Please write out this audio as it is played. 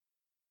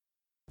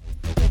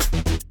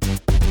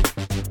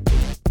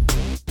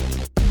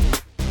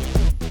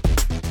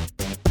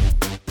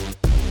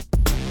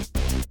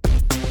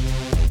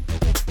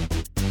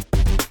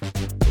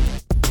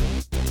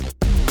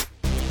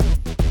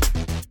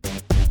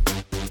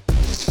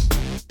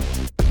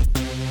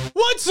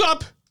What's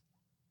up,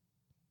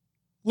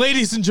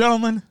 ladies and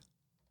gentlemen,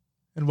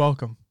 and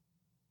welcome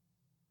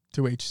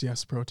to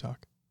HCS Pro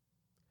Talk,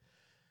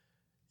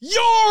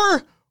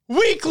 your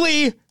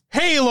weekly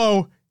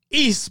Halo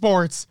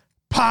esports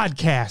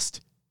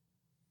podcast.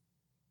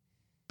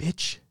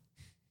 Bitch.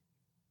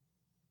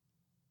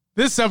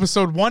 This is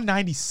episode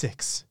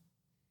 196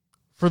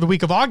 for the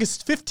week of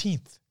August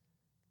 15th,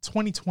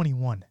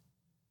 2021.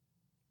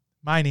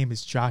 My name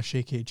is Josh,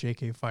 aka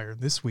JK Fire.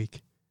 This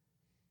week,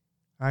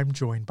 I'm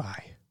joined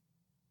by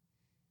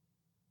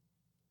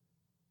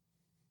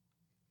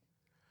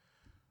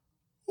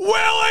Will,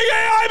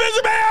 aka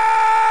Mr.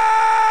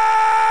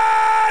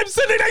 I'm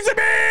sitting next to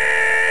me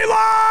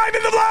live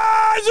in the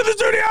flash in the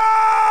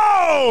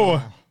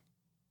studio.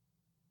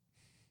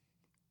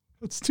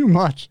 It's too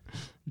much.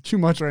 Too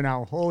much right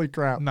now. Holy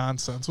crap.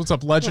 Nonsense. What's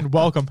up, Legend?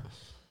 Welcome.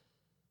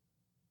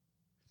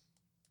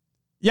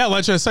 Yeah,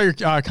 Legend, I saw your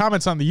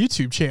comments on the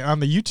YouTube channel, on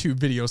the YouTube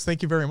videos.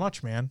 Thank you very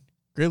much, man.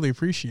 Greatly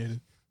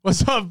appreciated.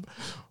 What's up?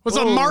 What's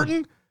up,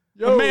 Martin?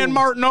 Yo. The man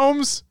Martin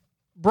Ohms.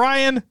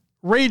 Brian,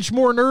 Rage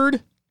More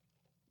Nerd.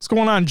 What's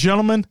going on,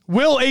 gentlemen?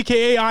 Will,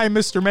 a.k.a. I,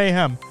 Mr.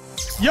 Mayhem.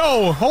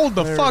 Yo, hold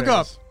the fuck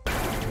up.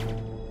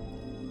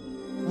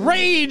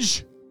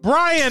 Rage,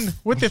 Brian,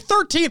 with the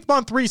 13th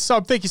month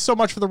resub. Thank you so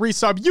much for the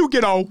resub. You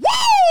get a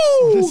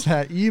woo! What's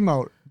that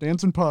emote?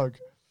 Dancing pug.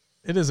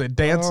 It is a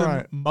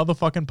dancing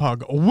motherfucking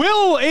pug.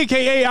 Will,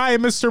 a.k.a. I,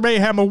 Mr.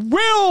 Mayhem.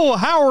 Will,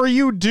 how are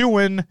you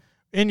doing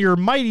in your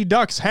Mighty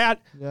Ducks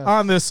hat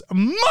on this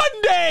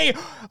Monday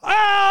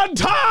on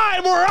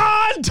time? We're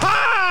on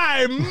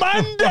time!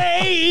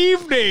 Monday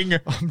evening.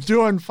 I'm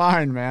doing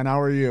fine, man.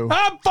 How are you?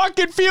 I'm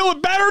fucking feeling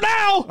better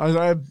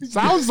now.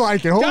 Sounds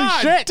like it. Holy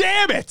God shit.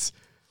 Damn it.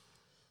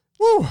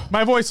 Woo.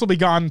 My voice will be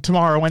gone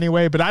tomorrow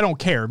anyway, but I don't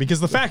care because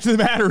the fact of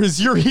the matter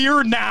is you're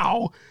here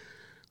now.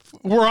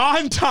 We're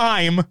on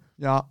time.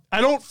 Yeah.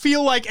 I don't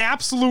feel like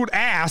absolute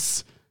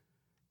ass.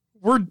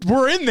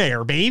 We're in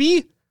there,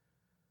 baby.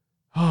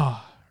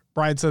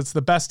 Brian says it's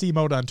the best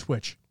emote on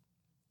Twitch.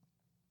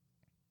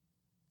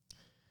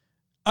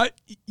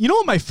 You know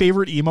what my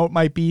favorite emote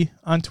might be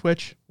on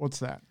Twitch? What's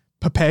that?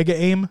 Papega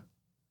aim.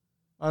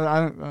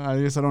 I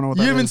guess I don't know what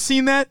that is. You haven't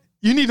seen that?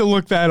 You need to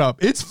look that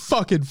up. It's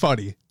fucking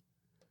funny.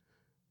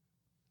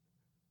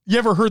 You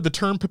ever heard the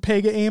term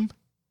Papega aim?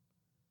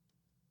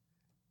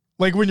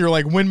 Like when you're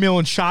like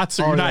windmilling shots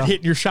or you're not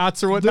hitting your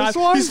shots or whatnot. This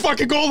one? He's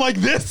fucking going like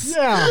this.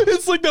 Yeah.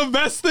 It's like the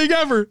best thing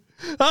ever.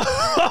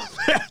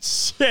 That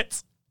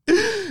shit.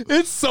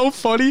 It's so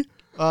funny.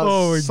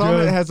 Oh my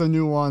Summit God. has a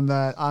new one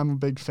that I'm a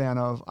big fan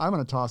of. I'm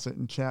going to toss it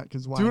in chat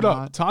because why Dude,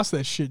 not? toss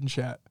that shit in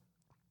chat.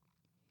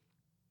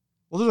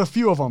 Well, there's a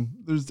few of them.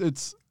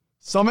 It's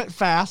Summit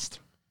Fast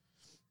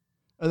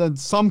and then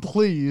Some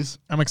Please.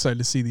 I'm excited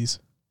to see these.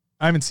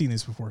 I haven't seen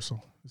these before, so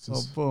this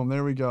is... boom,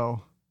 there we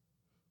go.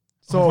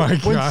 So Oh my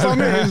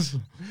God.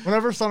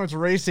 whenever Summit's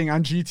racing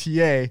on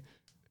GTA,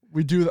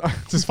 we do the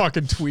just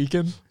fucking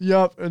tweaking.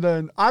 Yep, and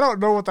then I don't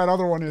know what that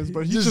other one is,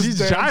 but he's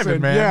just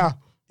jiving, man. Yeah,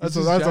 that's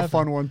jiving. a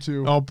fun one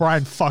too. Oh,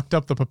 Brian fucked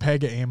up the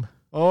Papega aim.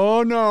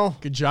 Oh no!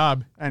 Good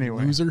job.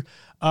 Anyway, loser.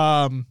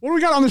 What do we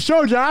got on the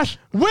show, Josh?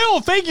 Will,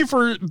 thank you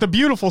for the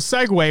beautiful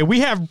segue. We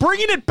have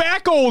Bringing It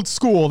Back Old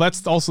School.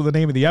 That's also the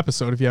name of the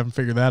episode if you haven't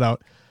figured that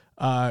out.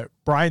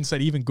 Brian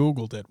said even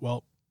Googled it.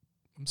 Well,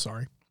 I'm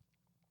sorry.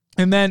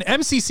 And then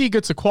MCC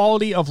gets a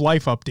quality of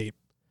life update.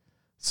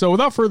 So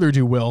without further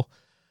ado, Will,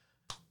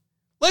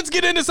 let's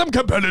get into some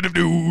competitive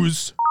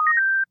news.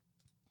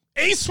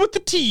 Ace with the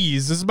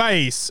T's is my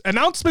ace.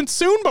 Announcement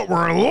soon, but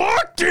we're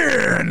locked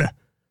in.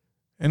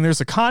 And there's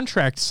a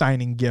contract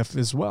signing gif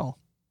as well.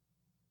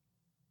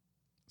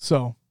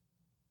 So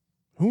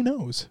who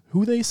knows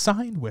who they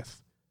signed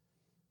with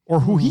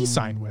or who he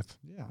signed with.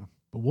 Yeah.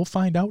 But we'll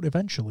find out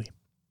eventually.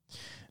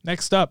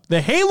 Next up,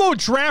 the Halo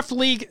Draft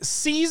League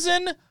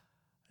season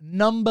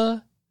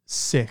number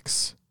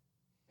 6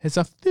 has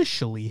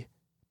officially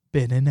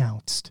been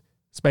announced.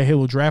 It's by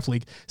Halo Draft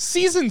League.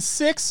 Season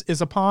 6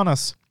 is upon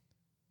us.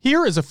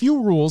 Here is a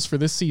few rules for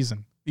this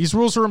season. These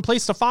rules are in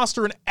place to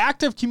foster an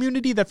active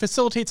community that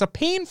facilitates a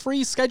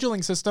pain-free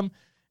scheduling system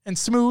and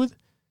smooth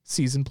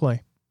season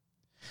play.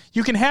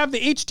 You can have the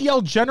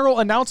HDL general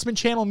announcement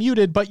channel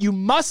muted, but you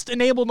must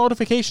enable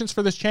notifications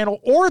for this channel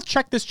or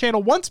check this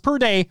channel once per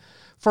day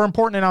for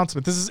important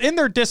announcements. This is in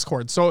their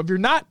Discord, so if you're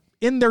not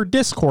in their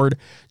Discord,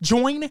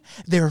 join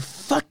their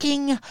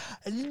fucking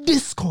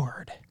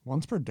Discord.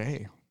 Once per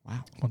day.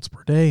 Wow. Once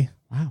per day.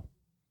 Wow.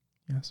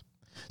 Yes.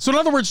 So in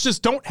other words,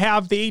 just don't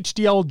have the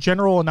HDL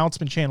general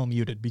announcement channel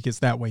muted because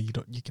that way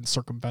you can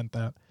circumvent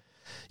that.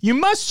 You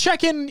must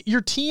check in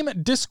your team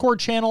Discord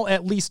channel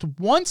at least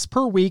once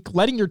per week,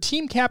 letting your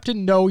team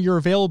captain know your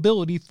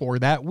availability for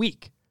that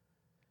week.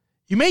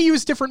 You may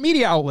use different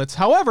media outlets.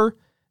 However,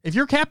 if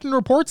your captain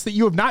reports that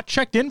you have not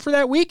checked in for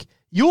that week,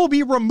 you will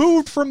be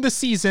removed from the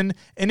season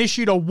and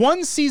issued a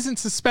 1-season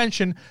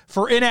suspension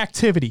for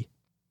inactivity.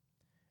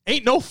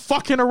 Ain't no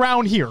fucking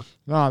around here.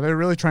 No, they're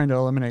really trying to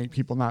eliminate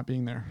people not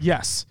being there.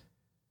 Yes.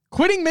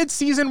 Quitting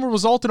mid-season will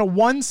result in a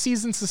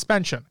 1-season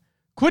suspension.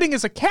 Quitting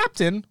as a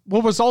captain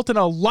will result in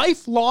a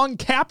lifelong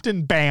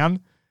captain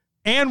ban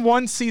and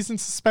 1 season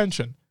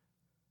suspension.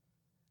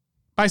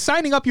 By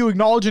signing up, you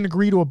acknowledge and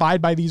agree to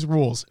abide by these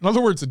rules. In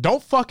other words,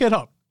 don't fuck it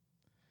up.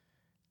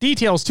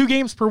 Details: 2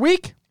 games per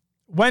week,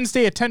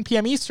 Wednesday at 10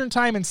 p.m. Eastern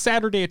Time and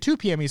Saturday at 2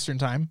 p.m. Eastern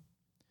Time.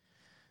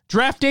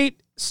 Draft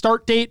date,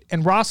 start date,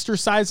 and roster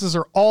sizes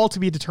are all to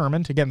be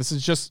determined. Again, this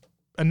is just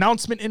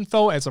announcement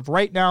info as of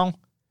right now.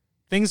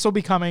 Things will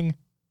be coming.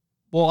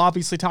 We'll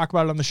obviously talk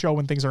about it on the show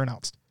when things are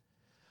announced.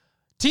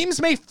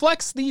 Teams may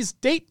flex these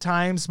date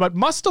times, but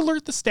must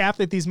alert the staff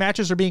that these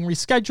matches are being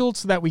rescheduled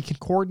so that we can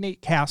coordinate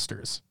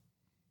casters.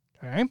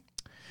 Okay.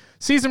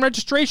 Season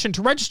registration.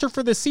 To register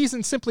for this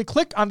season, simply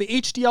click on the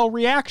HDL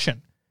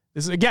reaction.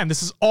 This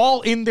is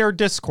all in their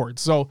Discord.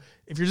 So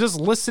if you're just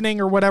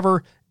listening or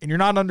whatever and you're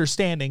not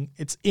understanding,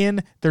 it's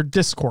in their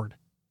Discord.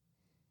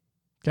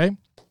 Okay.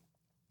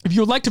 If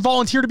you would like to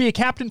volunteer to be a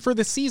captain for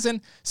this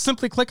season,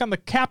 simply click on the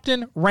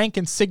captain rank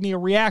insignia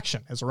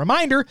reaction. As a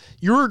reminder,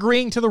 you're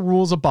agreeing to the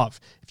rules above.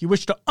 If you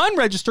wish to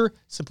unregister,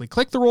 simply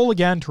click the role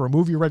again to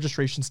remove your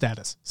registration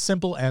status.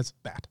 Simple as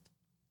that.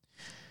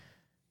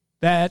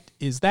 That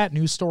is that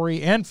news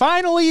story. And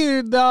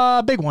finally,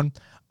 the big one.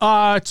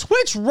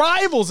 Twitch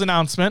Rivals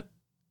announcement.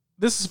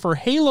 This is for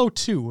Halo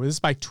 2. This is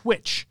by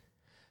Twitch.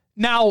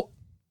 Now,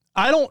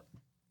 I'm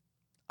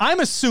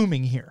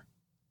assuming here.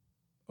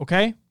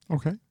 Okay?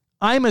 Okay.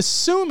 I'm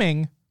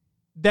assuming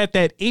that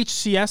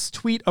HCS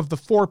tweet of the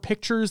 4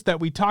 pictures that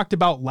we talked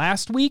about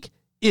last week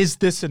is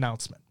this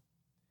announcement.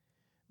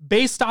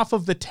 Based off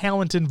of the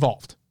talent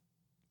involved.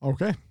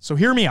 Okay. So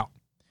hear me out.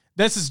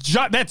 That's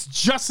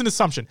just an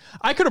assumption.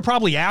 I could have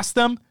probably asked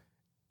them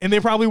and they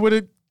probably would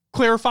have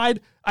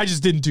clarified. I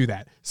just didn't do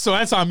that. So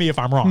that's on me if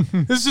I'm wrong.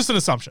 This is just an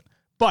assumption.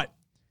 But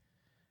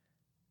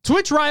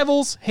Twitch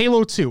Rivals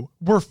Halo 2,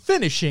 we're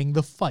finishing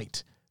the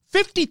fight.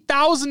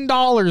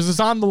 $50,000 is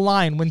on the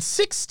line when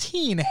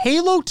 16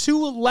 Halo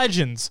 2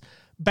 legends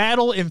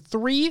battle in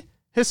 3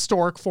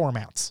 historic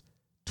formats.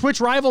 Twitch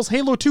Rivals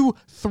Halo 2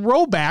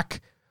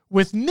 Throwback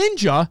with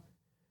Ninja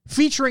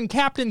featuring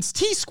captains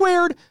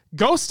T-Squared,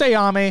 Ghost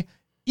Ayame,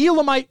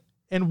 Elamite,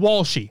 and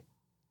Walshy.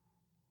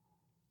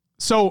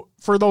 So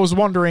for those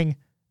wondering,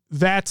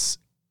 I'm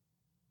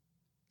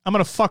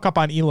going to fuck up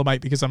on Elamite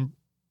because I'm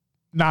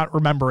not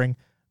remembering,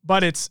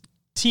 but it's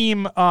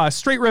Team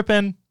Straight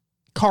Rippin',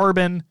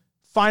 Carbon,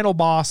 Final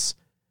Boss,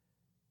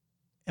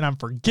 and I'm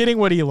forgetting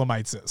what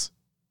Elamites is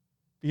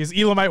because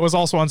Elamite was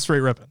also on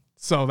Straight Rippin'.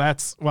 So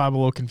that's why I'm a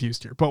little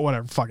confused here, but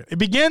whatever, fuck it. It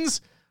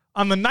begins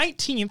on the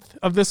 19th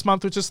of this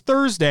month, which is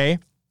Thursday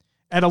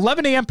at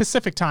 11 a.m.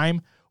 Pacific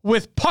time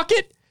with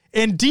Puckett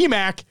and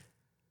DMAC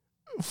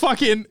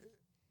fucking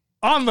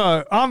on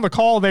the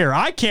call there.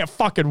 I can't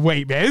fucking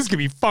wait, man. This is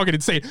going to be fucking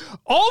insane.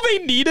 All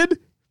they needed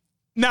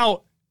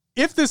now,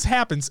 if this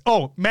happens,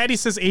 Maddie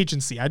says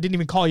agency. I didn't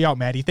even call you out,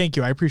 Maddie. Thank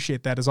you. I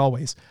appreciate that as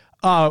always.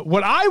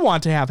 What I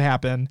want to have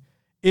happen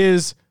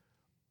is,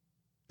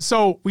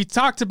 so we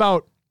talked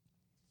about,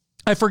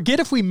 I forget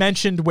if we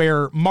mentioned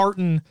where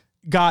Martin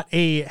got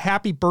a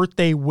happy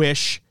birthday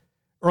wish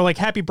or like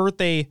happy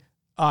birthday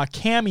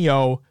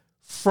cameo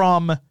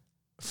from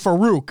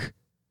Farouk,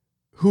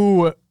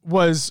 who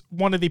was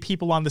one of the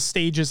people on the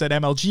stages at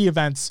MLG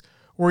events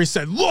where he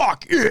said,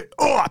 "Lock it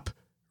up,"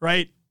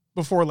 right?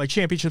 Before like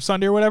Championship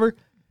Sunday or whatever.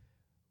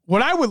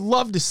 What I would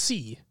love to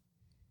see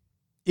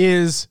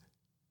is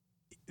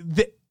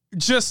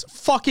just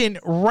fucking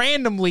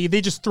randomly,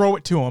 they just throw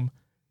it to him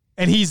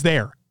and he's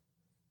there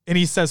and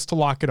he says to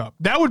lock it up.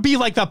 That would be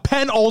like the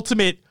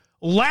penultimate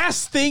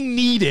last thing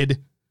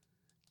needed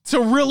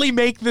to really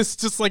make this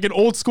just like an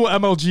old school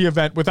MLG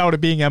event without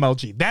it being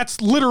MLG.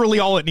 That's literally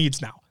all it needs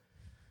now.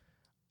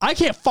 I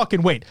can't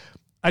fucking wait.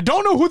 I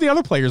don't know who the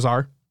other players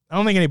are. I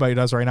don't think anybody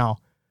does right now.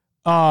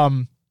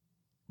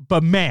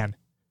 But man,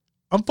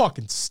 I'm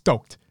fucking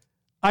stoked.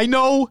 I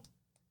know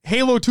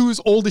Halo 2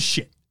 is old as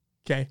shit.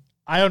 Okay.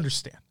 I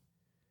understand.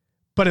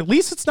 But at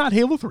least it's not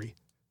Halo 3.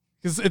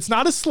 Because it's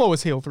not as slow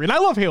as Halo 3. And I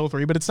love Halo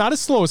 3, but it's not as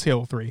slow as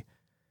Halo 3.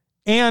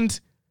 And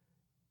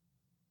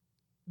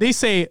they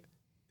say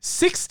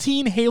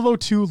 16 Halo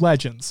 2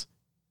 legends.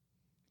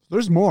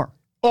 There's more.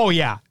 Oh,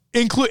 yeah.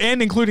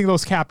 Including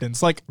those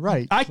captains. Like,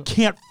 right. I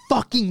can't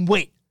fucking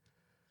wait.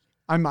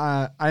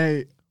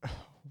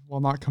 While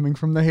not coming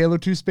from the Halo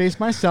 2 space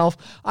myself,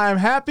 I am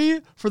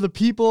happy for the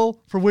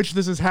people for which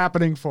this is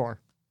happening for.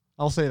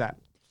 I'll say that.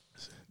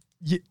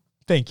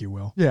 Thank you,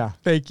 Will. Yeah.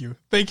 Thank you.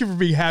 Thank you for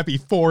being happy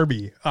for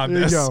me on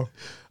there this. You go.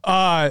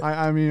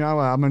 I mean,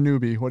 I'm a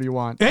newbie. What do you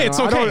want? Hey, it's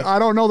okay. I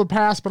don't know the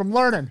past, but I'm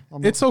learning.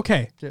 It's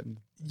okay.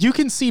 You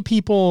can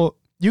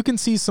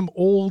see some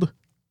old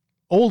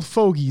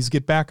fogies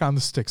get back on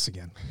the sticks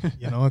again.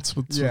 You know, that's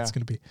what it's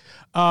going to be.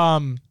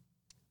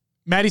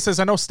 Maddie says,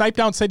 I know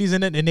Snipedown said he's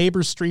in it, and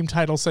Neighbor's stream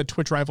title said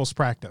Twitch Rivals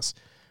Practice.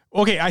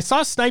 Okay, I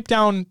saw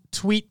Snipedown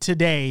tweet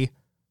today.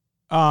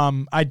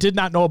 I did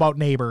not know about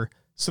Neighbor.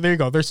 So there you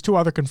go. There's 2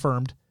 other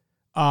confirmed.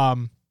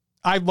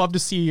 I'd love to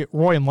see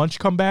Roy and Lunch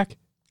come back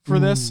for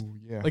this.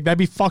 Yeah. Like, that'd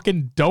be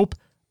fucking dope.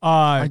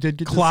 I did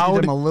get Cloud, to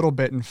see them a little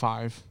bit in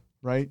 5.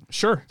 right?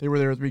 Sure. They were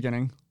there at the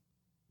beginning.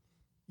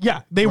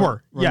 Yeah, they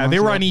were. Yeah, they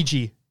were on EG.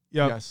 Yep.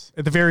 Yes.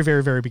 At the very,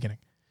 very, very beginning.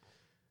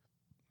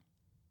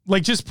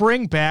 Like, just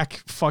bring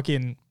back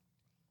fucking...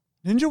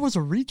 Ninja was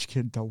a Reach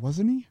kid, though,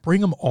 wasn't he?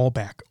 Bring them all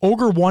back.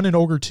 Ogre 1 and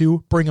Ogre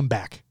 2, bring them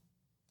back.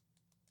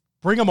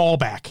 Bring them all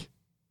back.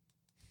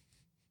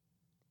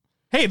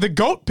 Hey, the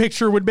GOAT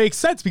picture would make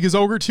sense because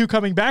Ogre 2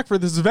 coming back for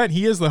this event,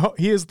 he is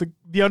the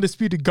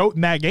undisputed GOAT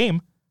in that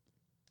game.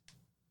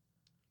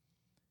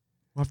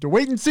 We'll have to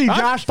wait and see,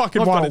 Josh. I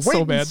fucking want it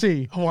so bad.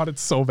 See. I want it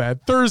so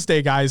bad.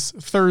 Thursday, guys.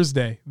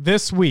 Thursday.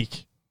 This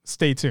week.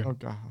 Stay tuned. Oh,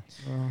 God.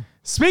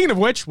 Speaking of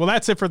which, well,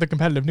 that's it for the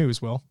competitive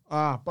news, Will.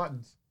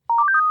 Buttons.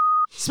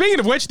 Speaking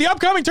of which, the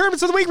upcoming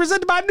tournaments of the week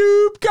presented by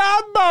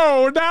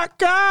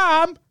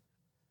NoobCombo.com.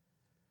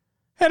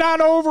 Head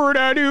on over to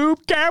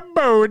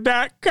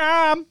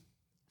NoobCombo.com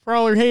for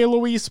all your Halo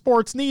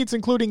esports needs,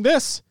 including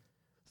this.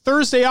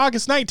 Thursday,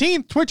 August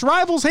 19th, Twitch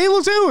Rivals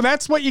Halo 2.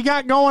 That's what you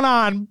got going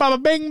on.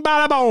 Bada bing,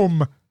 bada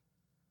boom.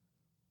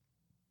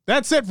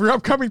 That's it for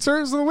upcoming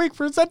tournaments of the week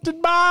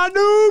presented by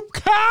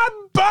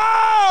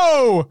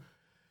NoobCombo.com.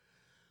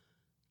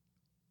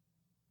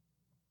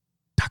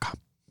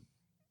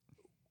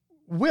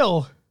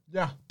 Will,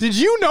 Yeah. did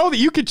you know that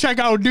you could check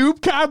out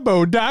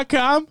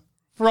NoobCombo.com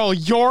for all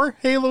your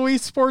Halo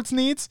esports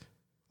needs?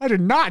 I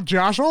did not,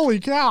 Josh. Holy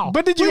cow.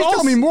 But did you Please also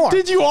tell me more?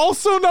 Did you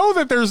also know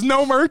that there's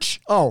no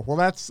merch? Oh,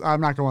 well, I'm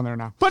not going there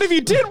now. But if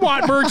you did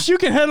want merch, you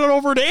can head on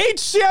over to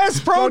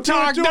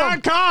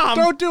HCSProTalk.com.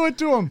 Don't do it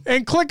to him.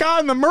 And click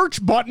on the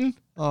merch button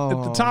at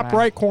the top Matt.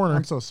 right corner.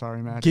 I'm so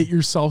sorry, Matt. Get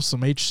yourself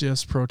some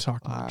HCS Pro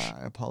Talk merch.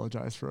 I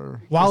apologize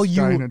for While this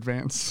guy you- in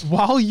advance.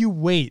 While you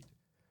wait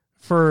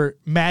for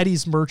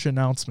Maddie's merch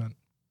announcement.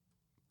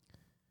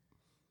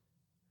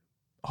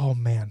 Oh,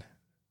 man.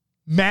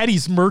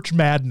 Maddie's merch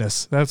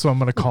madness. That's what I'm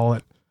going to call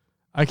it.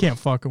 I can't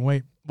fucking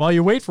wait. While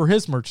you wait for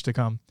his merch to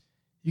come,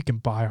 you can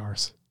buy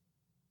ours.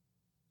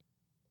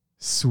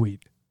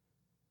 Sweet.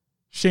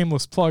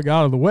 Shameless plug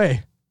out of the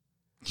way.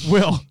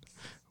 Will,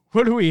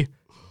 what do we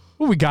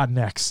got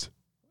next?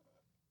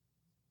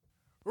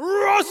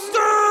 Roster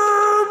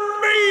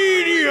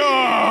Media!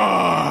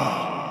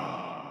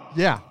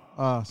 Yeah.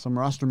 Some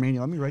roster mania.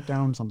 Let me write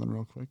down something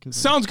real quick.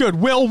 Sounds good.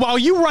 Will, while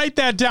you write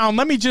that down,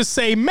 let me just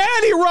say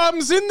Maddie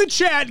Rums in the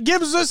chat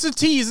gives us a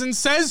tease and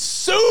says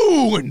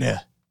soon.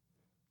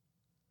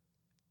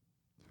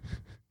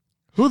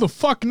 Who the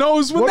fuck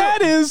knows when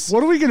that is?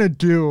 What are we going to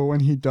do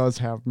when he does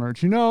have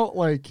merch? You know,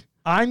 like,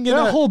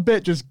 that whole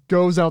bit just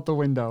goes out the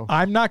window.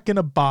 I'm not going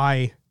to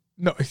buy.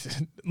 No,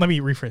 let me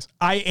rephrase.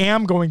 I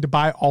am going to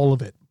buy all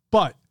of it.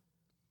 But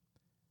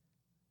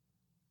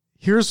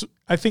here's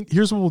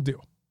what we'll do.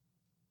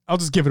 I'll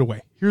just give it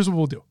away. Here's what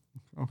we'll do.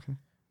 Okay.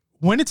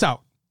 When it's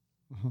out,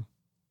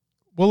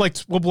 we'll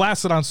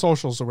blast it on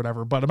socials or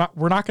whatever, but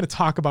we're not going to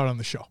talk about it on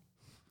the show.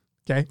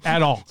 Okay?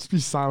 At all. Just be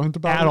silent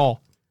about it. At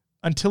all.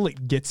 Until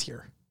it gets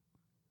here.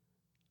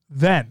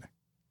 Then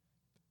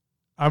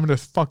I'm going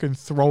to fucking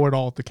throw it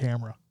all at the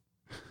camera.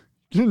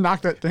 You didn't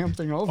knock that damn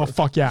thing over. Oh,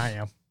 fuck yeah, I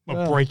am. I'm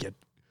going to break it.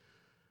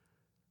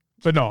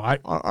 But no,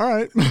 all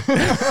right.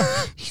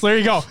 So there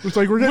you go. It's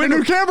like we're getting a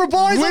new camera,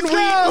 boys. Let's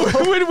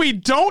go. When we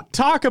don't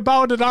talk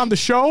about it on the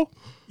show,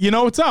 you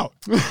know it's out.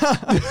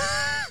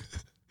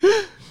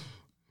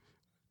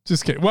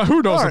 Just kidding. Well,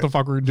 who knows what the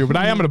fuck we're going to do, but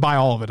I am going to buy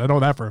all of it. I know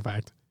that for a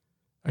fact.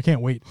 I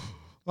can't wait.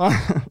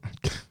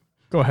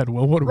 Go ahead,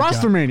 Will. What do we got?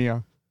 Roster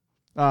mania.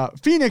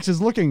 Phoenix is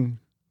looking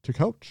to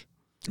coach.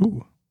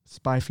 Ooh.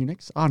 Spy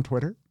Phoenix on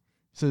Twitter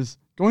says,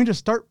 going to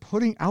start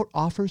putting out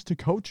offers to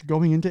coach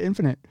going into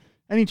Infinite.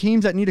 Any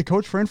teams that need a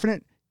coach for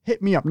Infinite,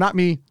 hit me up. Not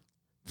me,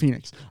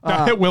 Phoenix.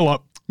 Hit Will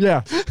up.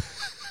 Yeah.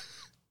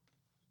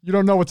 You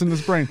don't know what's in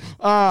this brain.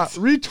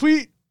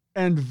 Retweet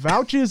and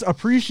vouches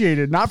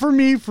appreciated. Not for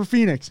me, for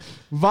Phoenix.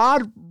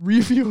 VOD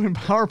review and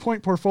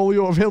PowerPoint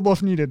portfolio available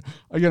if needed.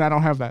 Again, I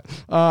don't have that.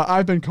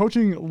 I've been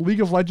coaching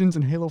League of Legends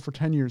and Halo for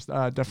 10 years.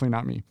 Definitely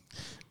not me.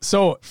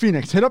 So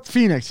Phoenix, hit up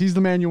Phoenix. He's the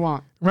man you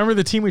want. Remember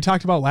the team we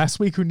talked about last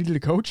week who needed a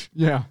coach?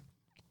 Yeah.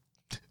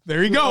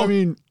 There you go. I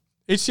mean,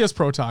 HCS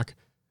Pro Talk.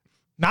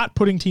 Not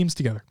putting teams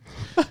together.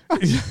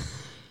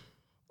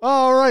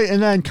 all right.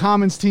 And then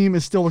Common's team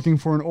is still looking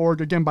for an org,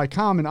 again by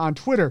Common on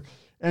Twitter.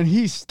 And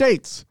he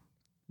states,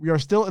 we are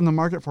still in the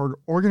market for an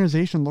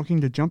organization looking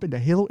to jump into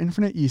Halo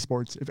Infinite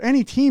esports. If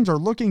any teams are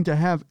looking to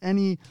have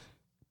any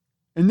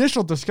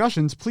initial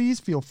discussions, please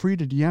feel free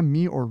to DM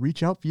me or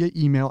reach out via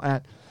email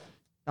at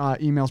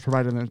emails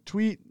provided in the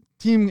tweet.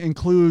 Team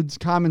includes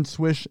Common,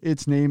 Swish,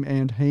 Its Name,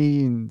 and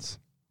Haynes.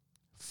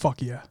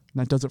 Fuck yeah.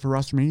 And that does it for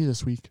Roster Mania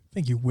this week.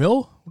 Thank you,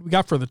 Will. What do we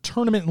got for the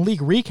tournament and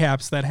league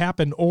recaps that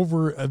happened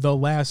over the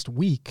last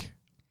week?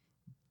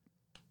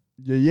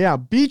 Yeah.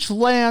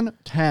 Beachland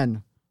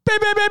 10.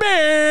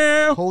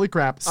 Holy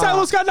crap.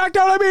 Silos got knocked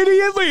out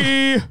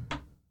immediately.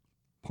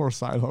 Poor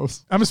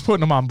Silos. I'm just putting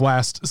them on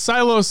blast.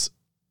 Silos,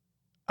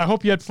 I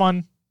hope you had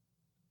fun.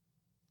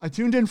 I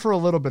tuned in for a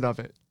little bit of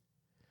it.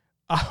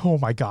 Oh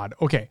my God.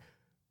 Okay.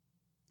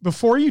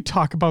 Before you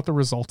talk about the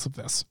results of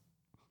this,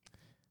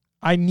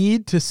 I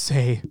need to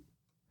say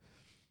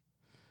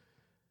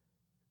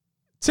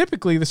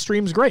typically the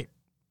stream's great,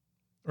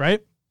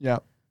 right? Yeah.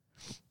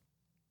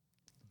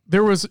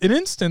 There was an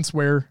instance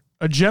where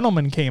a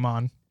gentleman came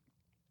on.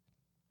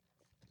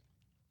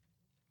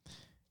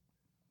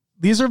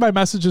 These are my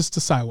messages to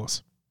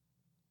Silos.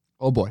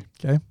 Oh boy.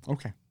 Okay.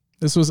 Okay.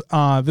 This was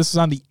on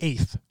the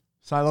 8th.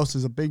 Silos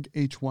is a big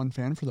H1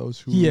 fan for those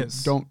who He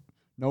is. don't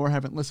know or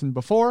haven't listened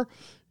before.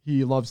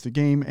 He loves the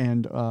game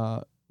and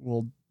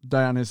will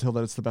die on his hill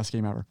that it's the best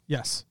game ever.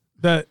 Yes.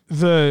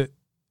 The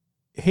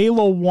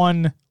Halo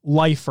 1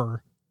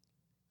 lifer,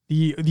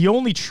 the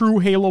only true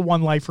Halo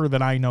 1 lifer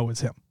that I know is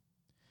him.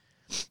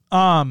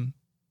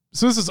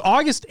 So this is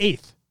August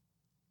 8th.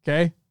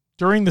 Okay.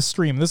 During the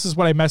stream. This is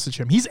what I messaged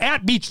him. He's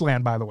at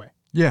Beachland, by the way.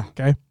 Yeah.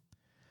 Okay.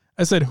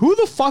 I said, who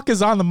the fuck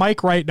is on the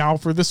mic right now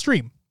for the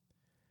stream?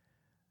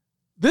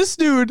 This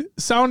dude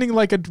sounding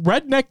like a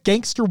redneck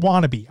gangster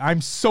wannabe.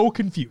 I'm so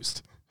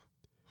confused.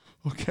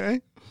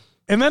 Okay.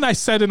 And then I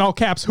said in all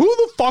caps, who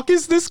the fuck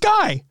is this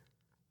guy?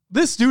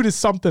 This dude is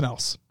something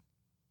else.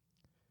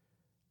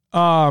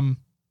 I'm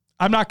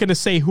not going to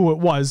say who it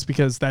was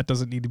because that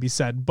doesn't need to be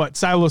said. But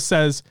Silos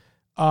says,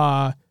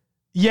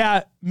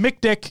 yeah, Mick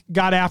Dick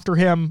got after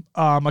him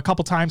a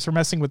couple times for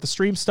messing with the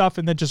stream stuff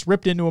and then just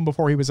ripped into him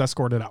before he was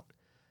escorted out.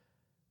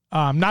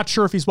 I'm not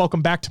sure if he's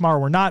welcome back tomorrow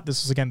or not.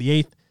 This was, again,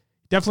 the 8th.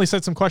 Definitely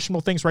said some questionable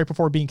things right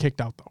before being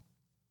kicked out, though.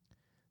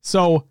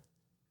 So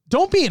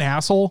don't be an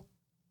asshole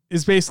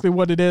is basically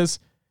what it is.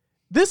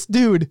 This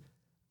dude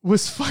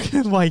was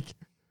fucking like...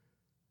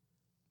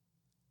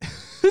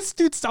 This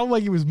dude sounded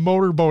like he was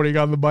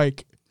motorboating on the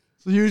bike.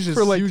 So he was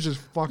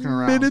just fucking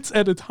around. Minutes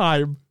at a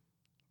time.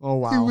 Oh,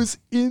 wow. It was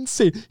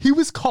insane. He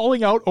was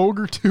calling out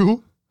Ogre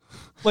 2.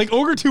 Like,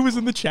 Ogre 2 was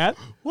in the chat.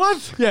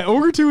 What? Yeah,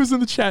 Ogre 2 was in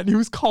the chat, and he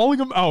was calling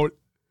him out.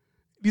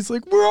 He's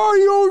like, where are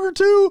you, Ogre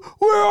 2?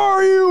 Where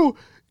are you?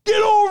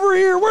 Get over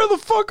here. Where the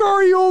fuck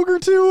are you, Ogre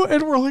 2?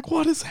 And we're like,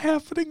 what is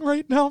happening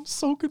right now? I'm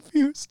so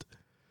confused.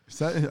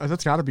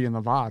 That's got to be in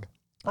the VOD.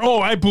 Oh,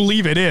 I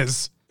believe it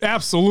is.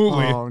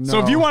 Absolutely. Oh, no. So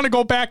if you want to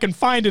go back and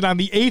find it on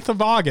the 8th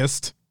of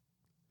August,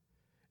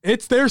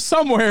 it's there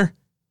somewhere.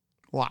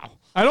 Wow.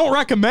 I don't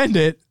recommend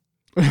it.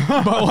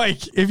 But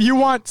like, if you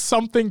want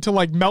something to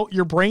like melt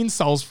your brain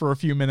cells for a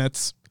few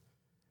minutes,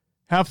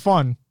 have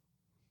fun.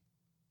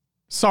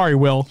 Sorry,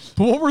 Will.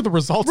 But what were the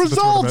results of the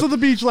tournament? Of the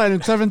Beachland in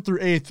 7th through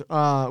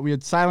 8th. We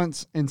had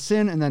Silence and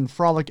Sin, and then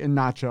Frolic and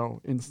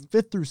Nacho. In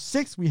 5th through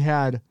 6th, we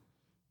had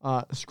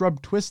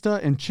Scrub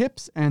Twista and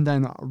Chips, and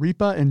then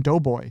Reapa and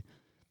Doughboy.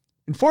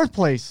 In 4th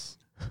place,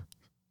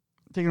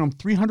 taking home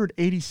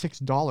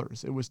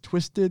 $386. It was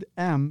Twisted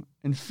M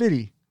and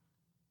Fitty.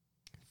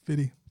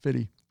 Fitty.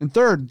 In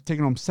 3rd,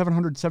 taking home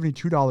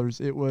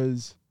 $772. It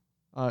was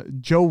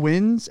Joe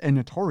Wins and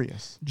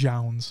Notorious.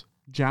 Jones.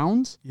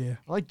 Jounds? Yeah.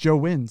 I like Joe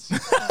Wins.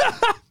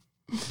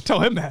 Tell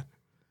him that.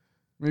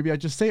 Maybe I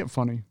just say it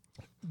funny.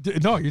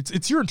 No,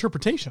 it's your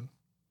interpretation.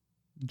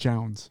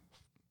 Jounds.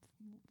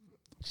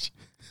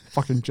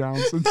 Fucking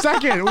Jounds. And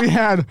 2nd, we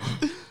had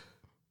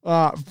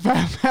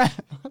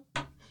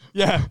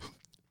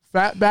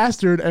Fat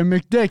Bastard and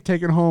McDick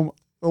taking home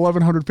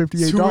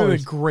 $1,158. Two of the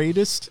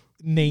greatest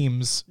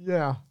names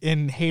Yeah.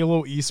 in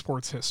Halo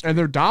esports history. And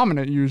they're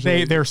dominant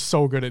usually. They're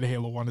so good at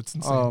Halo 1. It's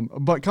insane.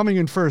 But coming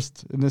in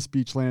first in this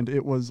Beachland,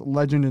 it was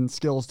Legend and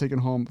Skills taking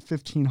home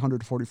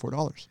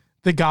 $1,544.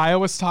 The guy I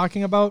was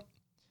talking about,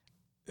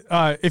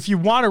 if you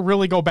want to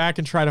really go back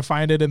and try to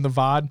find it in the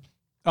VOD,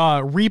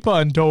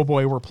 Reapa and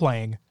Doughboy were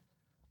playing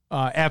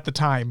at the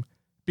time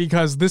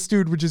because this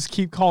dude would just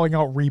keep calling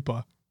out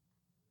Reapa.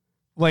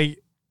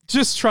 Like,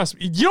 just trust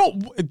me. You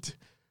don't...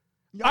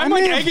 I'm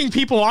like egging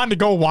people on to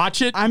go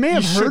watch it. I may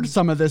have heard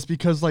some of this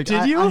because like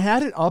Did you? I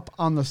had it up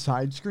on the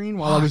side screen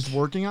while I was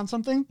working on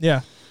something.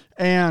 Yeah.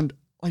 And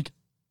like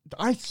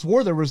I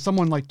swore there was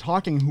someone like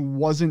talking who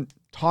wasn't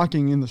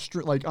talking in the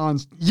street, like on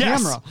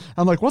camera.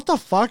 I'm like, what the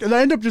fuck? And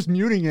I end up just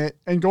muting it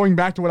and going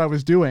back to what I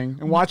was doing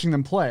and watching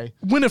them play.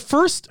 When he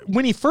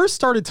first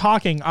started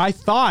talking, I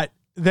thought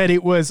that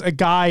it was a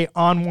guy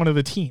on one of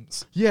the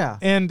teams. Yeah.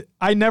 And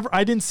I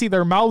didn't see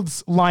their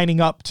mouths lining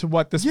up to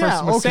what this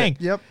person was saying.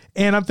 Yep.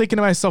 And I'm thinking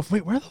to myself,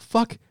 wait, where the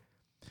fuck?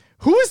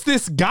 Who is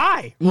this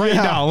guy right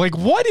now? Like,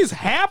 what is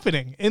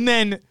happening? And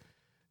then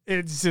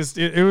it's just,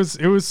 it was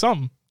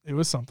something. It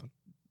was something.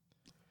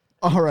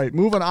 All right,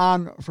 moving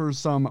on for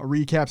some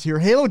recaps here.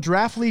 Halo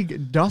Draft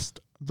League Dust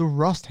the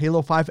Rust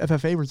Halo 5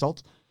 FFA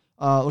results.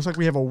 Looks like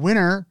we have a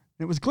winner.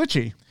 It was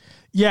Glitchy.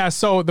 Yeah,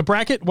 so the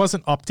bracket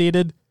wasn't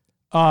updated.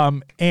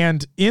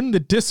 And in the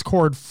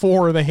Discord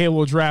for the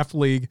Halo Draft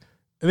League,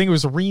 I think it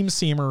was Reem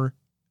Seamer,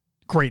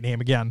 great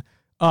name again,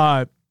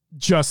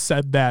 just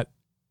said that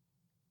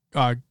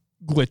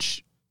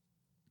Glitchy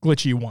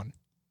won.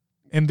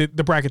 And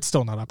the bracket's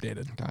still not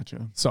updated.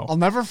 Gotcha. So I'll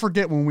never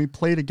forget when we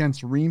played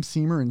against Reem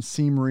Seamer and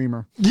Seam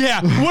Reamer.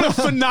 Yeah, what a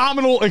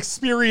phenomenal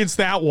experience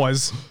that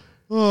was.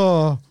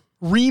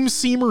 Reem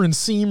Seamer and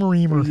Seam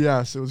Reamer.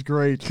 Yes, it was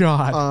great.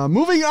 God.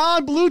 Moving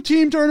on, Blue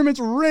Team Tournaments,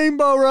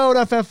 Rainbow Road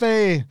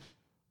FFA.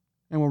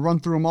 And we'll run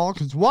through them all,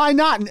 because why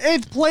not? In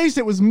 8th place,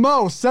 it was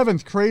Mo.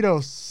 7th,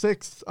 Kratos.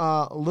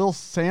 6th, Lil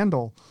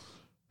Sandal.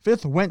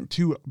 5th went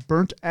to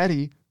Burnt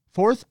Eddie.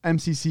 4th,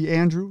 MCC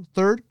Andrew.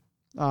 3rd,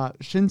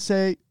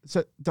 Shinsei,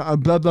 blah,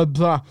 blah,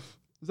 blah.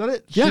 Is that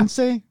it? Yeah.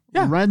 Shinsei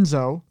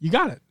Renzo. You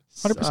got it.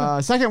 100%.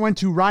 2nd went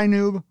to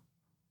Rynoob.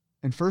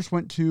 And 1st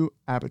went to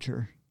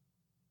Aperture.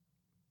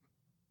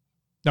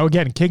 Now,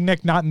 again, King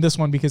Nick not in this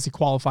one because he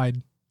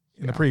qualified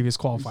in the previous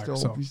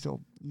qualifier.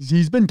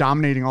 He's been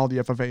dominating all the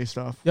FFA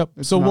stuff. Yep.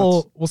 It's so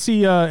nuts. we'll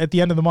see at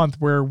the end of the month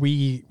where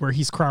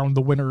he's crowned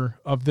the winner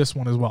of this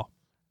one as well.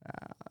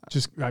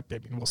 I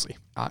mean, we'll see.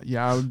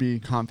 I would be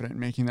confident in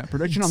making that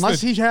prediction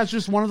unless he has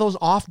just one of those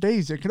off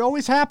days. It could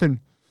always happen.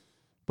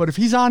 But if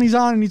he's on, and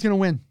he's going to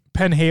win.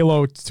 Penn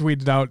Halo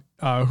tweeted out,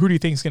 who do you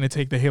think is going to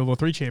take the Halo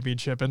 3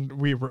 championship? And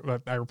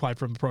I replied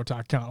from the Pro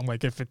Talk account. I'm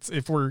like,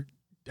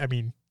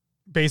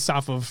 based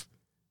off of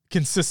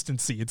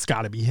consistency, it's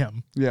got to be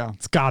him. Yeah.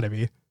 It's got to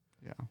be.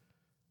 Yeah.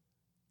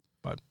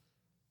 But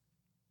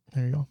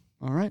there you go.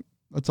 All right.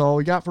 That's all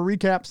we got for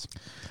recaps.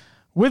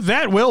 With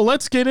that, Will,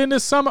 let's get into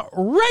some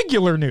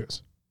regular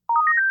news.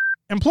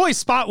 Employee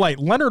Spotlight,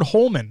 Leonard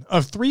Holman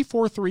of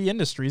 343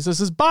 Industries. This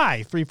is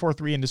by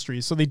 343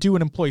 Industries. So they do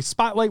an Employee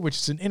Spotlight, which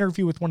is an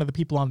interview with one of the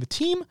people on the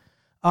team.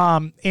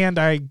 And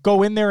I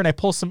go in there and I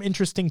pull some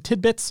interesting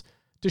tidbits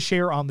to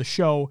share on the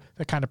show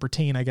that kind of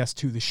pertain, I guess,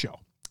 to the show.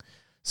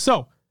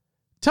 So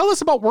tell us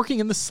about working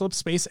in the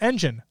Slipspace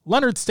engine.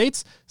 Leonard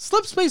states,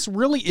 Slipspace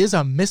really is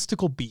a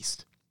mystical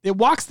beast. It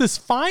walks this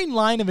fine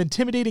line of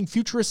intimidating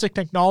futuristic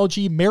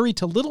technology married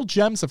to little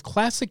gems of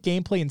classic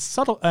gameplay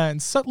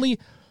and subtly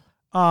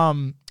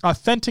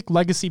authentic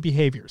legacy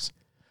behaviors.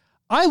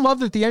 I love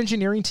that the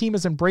engineering team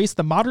has embraced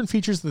the modern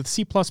features of the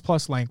C++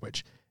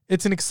 language.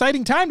 It's an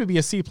exciting time to be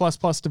a C++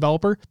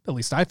 developer, at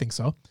least I think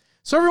so.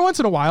 So every once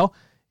in a while,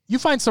 you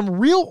find some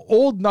real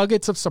old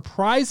nuggets of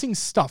surprising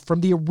stuff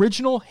from the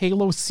original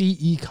Halo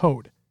CE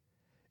code.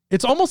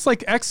 It's almost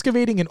like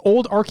excavating an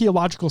old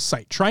archaeological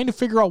site, trying to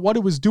figure out what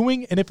it was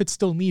doing and if it's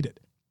still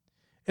needed.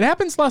 It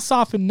happens less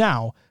often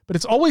now, but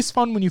it's always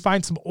fun when you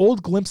find some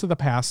old glimpse of the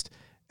past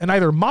and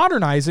either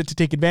modernize it to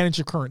take advantage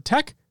of current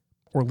tech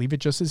or leave it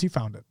just as you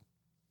found it.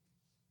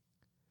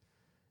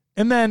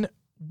 And then,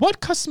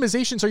 what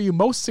customizations are you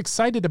most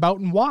excited about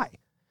and why?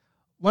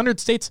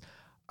 Leonard states,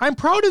 I'm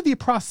proud of the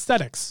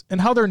prosthetics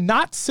and how they're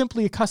not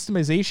simply a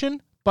customization,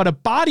 but a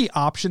body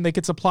option that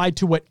gets applied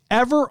to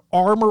whatever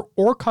armor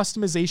or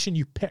customization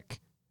you pick.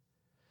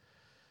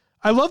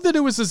 I love that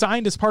it was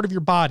designed as part of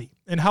your body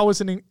and how it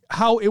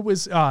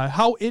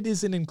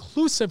is an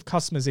inclusive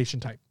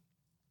customization type.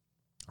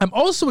 I'm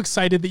also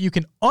excited that you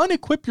can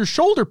unequip your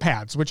shoulder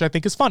pads, which I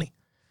think is funny.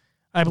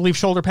 I believe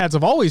shoulder pads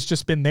have always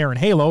just been there in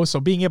Halo,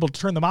 so being able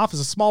to turn them off is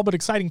a small but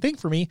exciting thing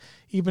for me,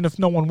 even if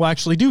no one will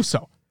actually do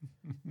so.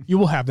 You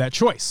will have that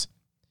choice.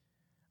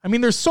 I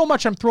mean, there's so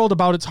much I'm thrilled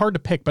about, it's hard to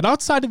pick, but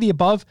outside of the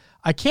above,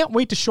 I can't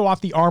wait to show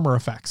off the armor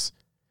effects.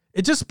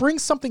 It just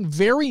brings something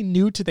very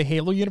new to the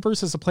Halo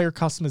universe as a player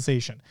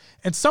customization,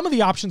 and some of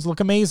the options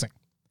look amazing.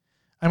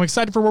 I'm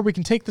excited for where we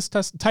can take this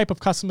type of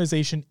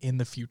customization in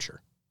the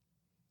future.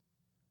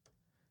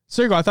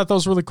 So there you go. I thought that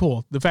was really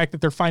cool. The fact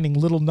that they're finding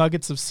little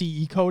nuggets of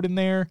CE code in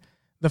there,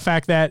 the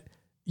fact that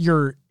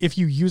if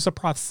you use a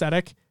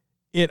prosthetic,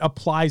 it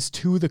applies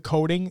to the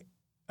coding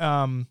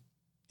and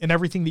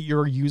everything that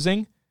you're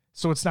using.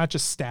 So it's not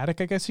just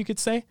static, I guess you could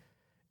say.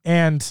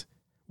 And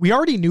we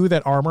already knew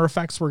that armor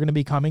effects were going to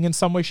be coming in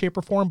some way, shape,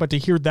 or form, but to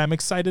hear them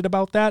excited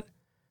about that,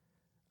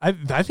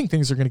 I think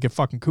things are going to get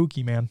fucking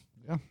kooky, man.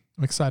 Yeah.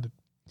 I'm excited.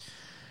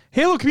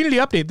 Halo community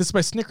update. This is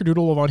by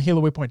Snickerdoodle over on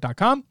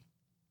HaloWaypoint.com.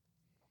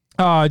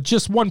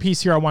 Just one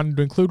piece here I wanted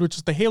to include, which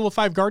is the Halo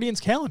 5 Guardians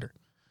calendar.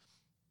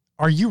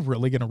 Are you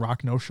really going to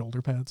rock no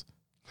shoulder pads?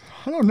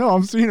 I don't know.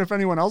 I'm seeing if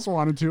anyone else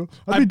wanted to.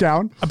 I'd be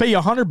down. I bet you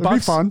 $100. It'd be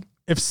fun.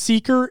 If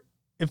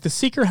the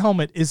Seeker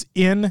helmet is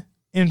in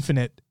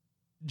Infinite,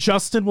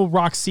 Justin will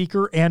rock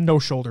Seeker and no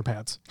shoulder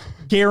pads.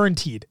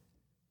 Guaranteed.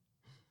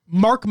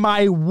 Mark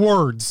my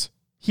words.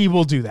 He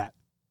will do that.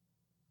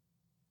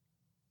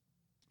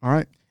 All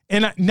right.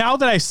 And now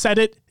that I said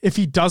it, if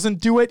he doesn't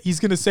do it, he's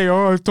going to say,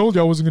 oh, I told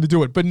you I wasn't going to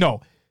do it. But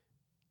no.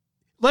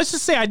 Let's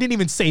just say I didn't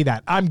even say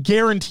that. I'm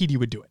guaranteed he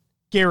would do it.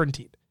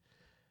 Guaranteed.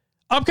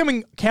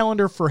 Upcoming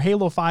calendar for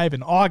Halo 5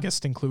 in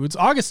August includes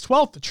August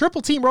 12th, the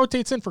Triple Team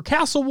rotates in for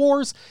Castle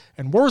Wars,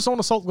 and Warzone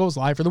Assault goes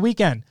live for the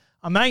weekend.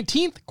 On the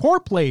 19th, Core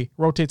Play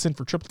rotates in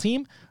for Triple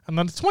Team. And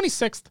on the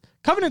 26th,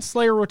 Covenant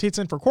Slayer rotates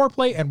in for Core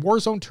Play, and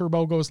Warzone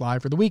Turbo goes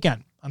live for the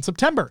weekend. On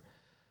September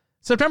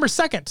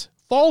 2nd,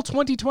 Fall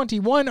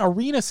 2021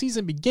 Arena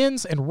season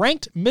begins, and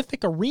Ranked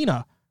Mythic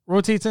Arena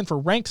rotates in for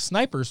Ranked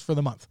Snipers for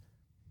the month.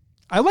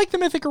 I like the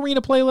Mythic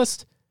Arena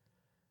playlist,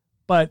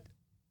 but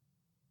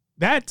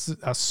that's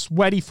a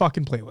sweaty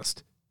fucking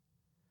playlist.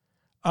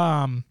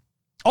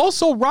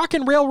 Also, Rock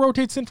and Rail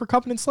rotates in for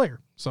Covenant Slayer.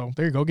 So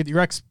there you go. Get your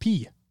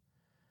XP.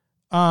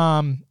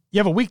 You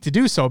have a week to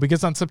do so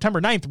because on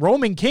September 9th,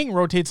 Roaming King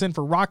rotates in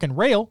for Rock and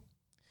Rail.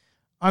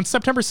 On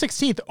September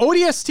 16th,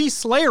 ODST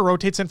Slayer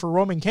rotates in for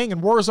Roaming King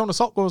and Warzone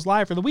Assault goes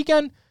live for the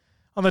weekend.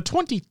 On the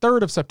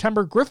 23rd of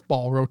September,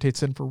 Griffball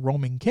rotates in for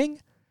Roaming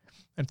King.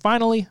 And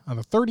finally, on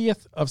the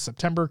 30th of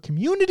September,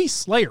 Community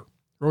Slayer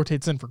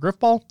rotates in for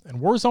Griffball, and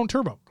Warzone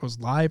Turbo goes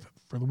live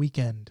for the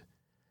weekend.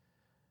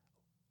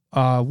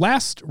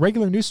 Last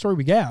regular news story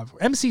we have,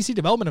 MCC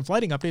development and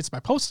flighting updates by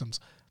Postums.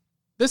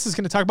 This is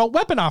going to talk about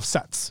weapon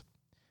offsets.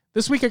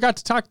 This week I got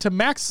to talk to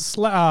Max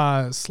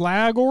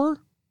Slagor.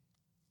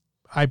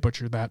 I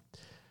butchered that.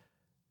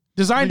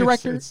 Design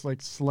director. It's like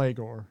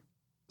Slagor.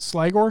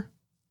 Slagor?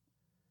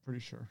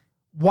 Pretty sure.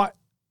 What?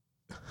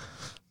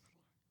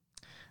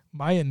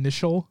 My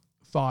initial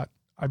thought,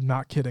 I'm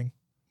not kidding.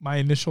 My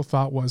initial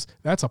thought was,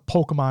 that's a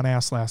Pokemon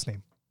ass last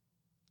name.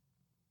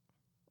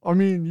 I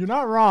mean, you're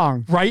not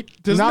wrong. Right?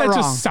 Doesn't that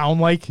just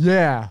sound like?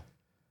 Yeah.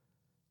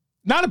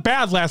 Not a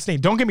bad last name.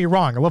 Don't get me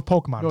wrong. I love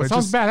Pokemon. No, but it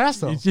sounds badass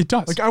though. It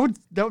does. Like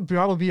that would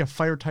probably be a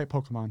fire type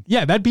Pokemon.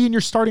 Yeah, that'd be in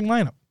your starting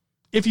lineup.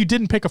 If you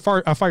didn't pick a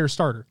fire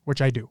starter,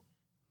 which I do.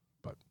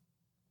 But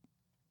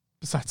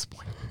besides the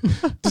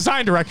point.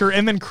 Design director,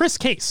 and then Chris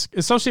Case,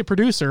 associate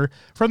producer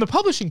from the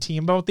publishing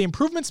team about the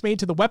improvements made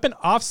to the weapon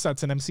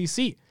offsets in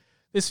MCC.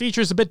 This feature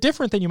is a bit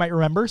different than you might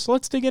remember, so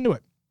let's dig into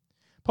it.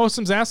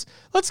 Postums asks,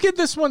 let's get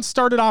this one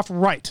started off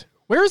right.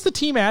 Where is the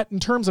team at in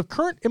terms of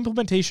current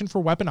implementation for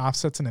weapon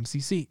offsets in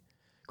MCC?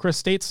 Chris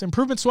states,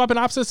 improvements to weapon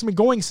offsets have been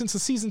going since the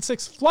Season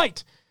 6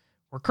 flight.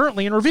 We're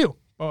currently in review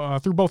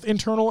through both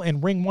internal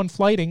and Ring 1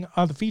 flighting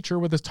of the feature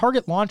with a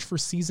target launch for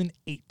Season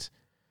 8.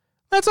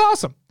 That's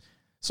awesome.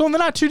 So in the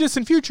not too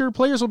distant future,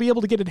 players will be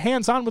able to get it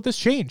hands-on with this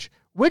change.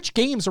 Which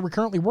games are we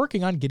currently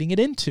working on getting it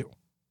into?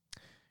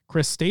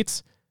 Chris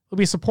states, it'll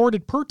be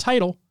supported per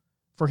title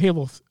for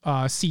Halo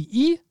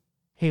CE,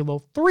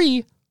 Halo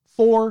 3,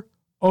 4,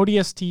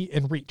 ODST,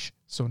 and Reach.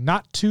 So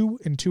not 2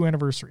 and 2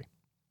 Anniversary.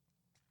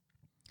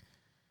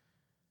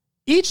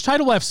 Each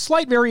title will have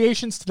slight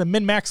variations to the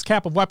min-max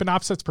cap of weapon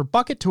offsets per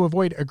bucket to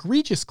avoid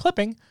egregious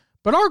clipping,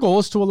 but our goal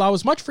is to allow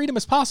as much freedom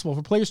as possible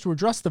for players to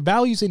adjust the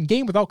values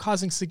in-game without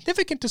causing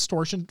significant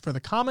distortion for the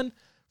common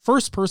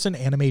first-person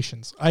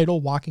animations,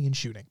 idle, walking, and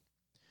shooting.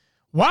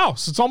 Wow,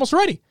 so it's almost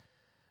ready.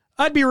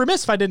 I'd be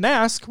remiss if I didn't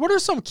ask, what are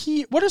some of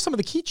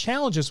the key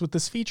challenges with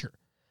this feature?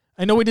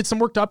 I know we did some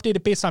work to update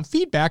it based on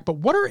feedback, but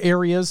what are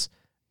areas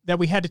that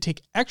we had to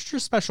take extra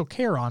special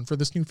care on for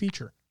this new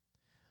feature?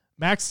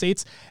 Max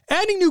states,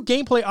 adding new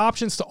gameplay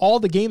options to all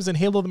the games in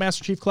Halo the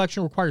Master Chief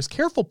Collection requires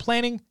careful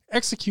planning,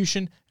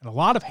 execution, and a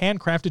lot of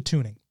handcrafted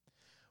tuning.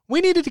 We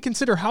needed to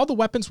consider how the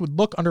weapons would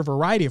look under a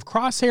variety of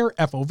crosshair,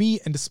 FOV,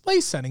 and display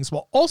settings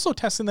while also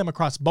testing them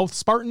across both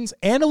Spartans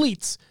and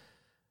Elites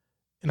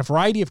in a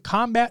variety of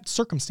combat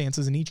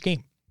circumstances in each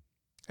game.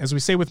 As we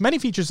say with many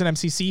features in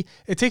MCC,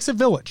 it takes a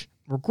village.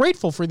 We're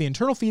grateful for the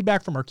internal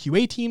feedback from our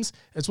QA teams,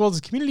 as well as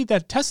the community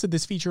that tested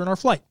this feature in our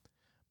flight.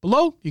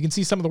 Below, you can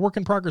see some of the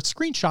work-in-progress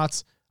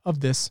screenshots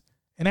of this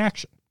in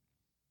action.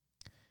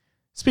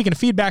 Speaking of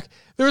feedback,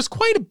 there is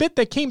quite a bit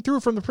that came through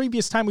from the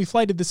previous time we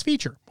flighted this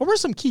feature. What were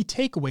some key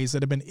takeaways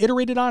that have been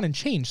iterated on and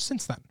changed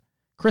since then?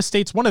 Chris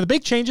states one of the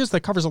big changes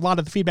that covers a lot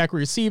of the feedback we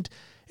received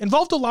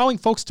involved allowing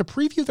folks to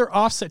preview their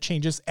offset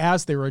changes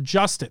as they're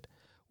adjusted,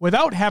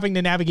 without having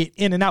to navigate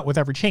in and out with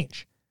every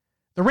change.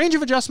 The range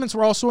of adjustments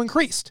were also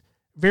increased,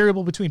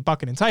 variable between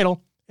bucket and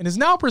title, and is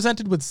now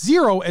presented with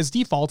 0 as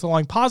default,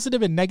 allowing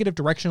positive and negative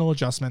directional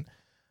adjustment.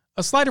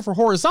 A slider for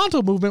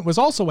horizontal movement was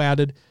also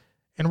added,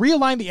 and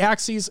realigned the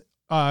axes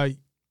to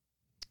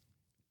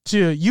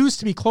use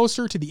to be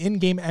closer to the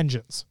in-game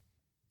engines.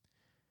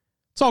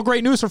 It's all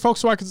great news for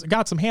folks who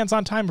got some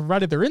hands-on time and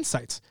provided their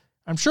insights.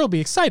 I'm sure you'll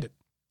be excited.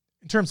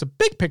 In terms of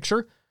big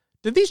picture,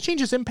 did these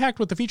changes impact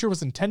what the feature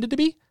was intended to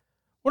be?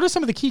 What are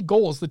some of the key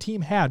goals the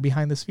team had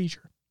behind this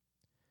feature?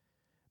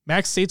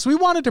 Max states, we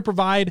wanted to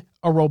provide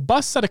a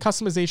robust set of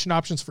customization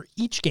options for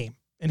each game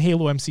in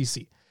Halo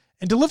MCC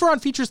and deliver on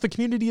features the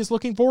community is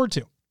looking forward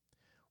to.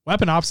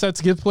 Weapon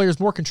offsets give players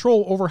more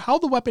control over how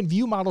the weapon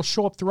view models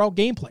show up throughout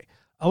gameplay,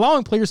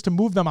 allowing players to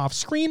move them off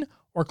screen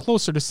or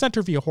closer to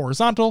center via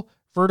horizontal,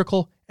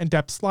 vertical, and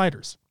depth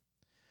sliders.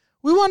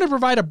 We want to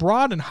provide a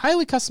broad and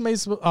highly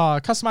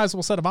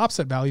customizable set of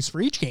offset values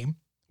for each game,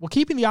 while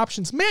keeping the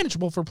options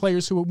manageable for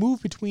players who will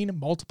move between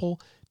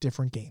multiple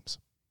different games.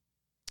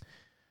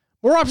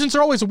 More options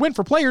are always a win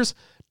for players.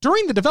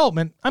 During the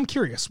development, I'm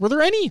curious, were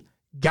there any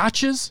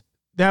gotchas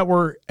that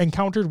were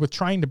encountered with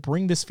trying to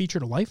bring this feature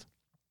to life?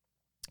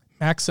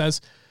 Max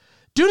says,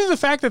 due to the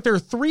fact that there are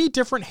 3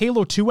 different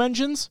Halo 2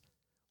 engines,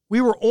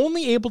 we were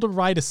only able to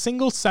provide a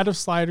single set of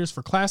sliders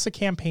for Classic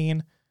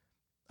Campaign,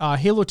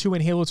 Halo 2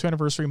 and Halo 2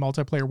 Anniversary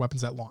multiplayer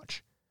weapons at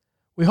launch.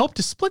 We hope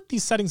to split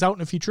these settings out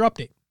in a future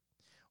update.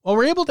 While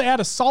we're able to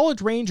add a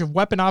solid range of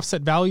weapon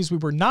offset values, we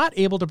were not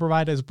able to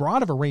provide as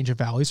broad of a range of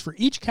values for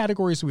each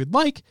category as we would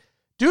like,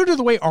 due to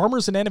the way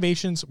armors and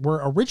innovations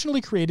were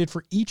originally created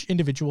for each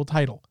individual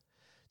title.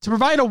 To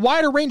provide a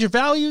wider range of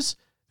values,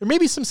 there may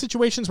be some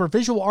situations where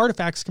visual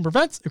artifacts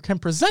can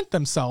present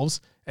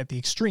themselves at the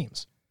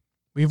extremes.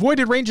 We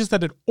avoided ranges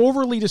that had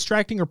overly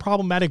distracting or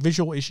problematic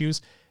visual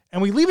issues,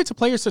 and we leave it to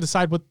players to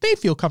decide what they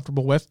feel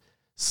comfortable with,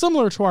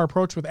 similar to our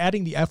approach with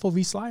adding the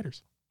FOV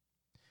sliders.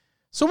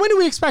 So when do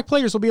we expect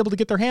players will be able to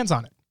get their hands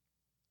on it?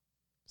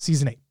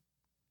 Season 8.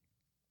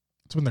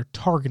 That's when they're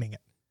targeting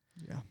it.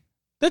 Yeah.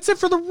 That's it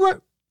for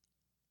the...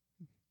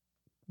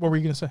 What were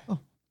you going to say?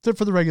 That's it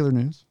for the regular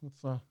news.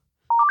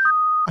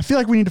 I feel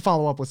like we need to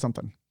follow up with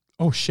something.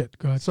 Oh, shit.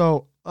 Go ahead.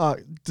 So,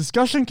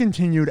 discussion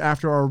continued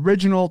after our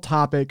original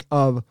topic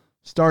of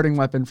starting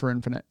weapon for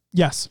Infinite.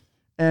 Yes.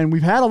 And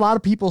we've had a lot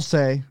of people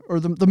say, or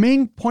the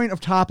main point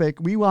of topic,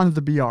 we wanted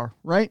the BR,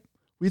 right?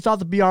 We thought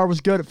the BR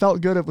was good. It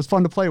felt good. It was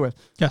fun to play with.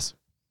 Yes.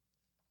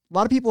 A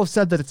lot of people have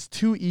said that it's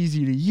too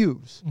easy to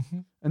use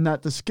and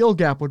that the skill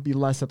gap would be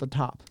less at the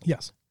top.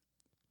 Yes.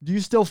 Do you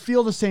still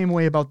feel the same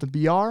way about the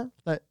BR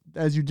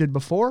as you did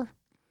before?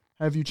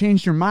 Have you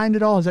changed your mind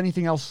at all? Has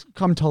anything else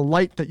come to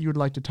light that you would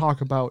like to talk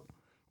about?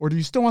 Or do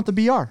you still want the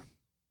BR?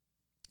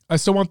 I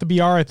still want the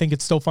BR. I think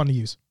it's still fun to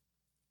use.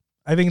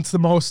 I think it's the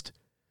most,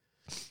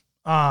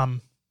 I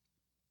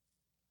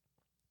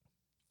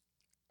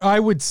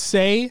would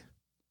say,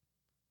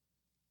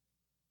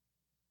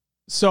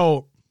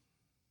 so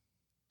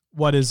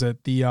what is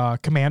it? The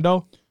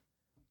Commando?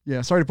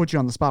 Yeah, sorry to put you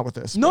on the spot with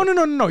this. No.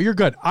 You're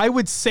good. I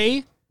would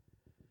say,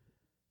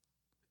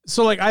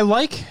 so like,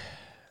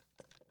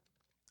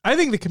 I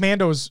think the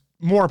Commando is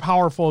more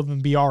powerful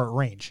than BR at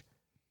range.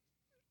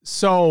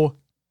 So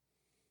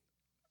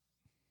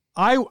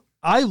I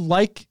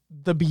like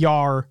the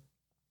BR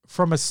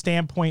from a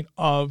standpoint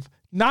of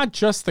not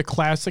just the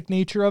classic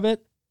nature of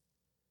it,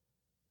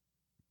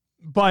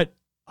 but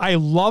I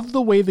love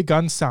the way the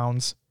gun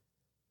sounds.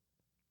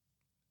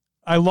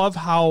 I love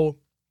how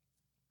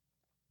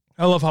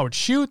it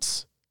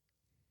shoots.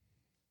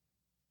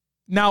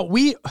 Now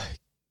we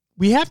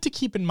have to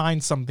keep in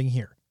mind something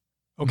here.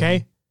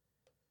 Okay?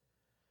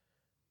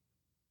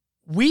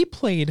 We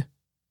played,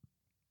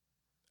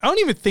 I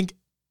don't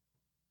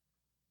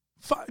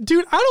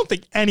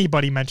think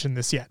anybody mentioned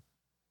this yet.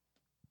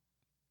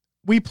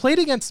 We played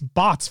against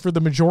bots for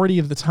the majority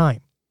of the time.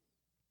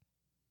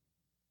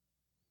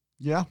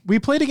 Yeah. We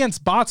played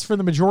against bots for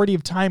the majority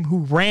of time who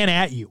ran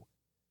at you.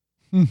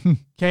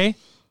 Okay?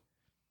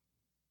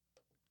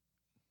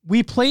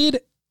 We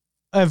played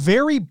a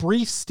very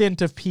brief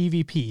stint of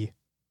PvP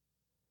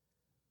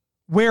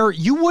where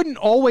you wouldn't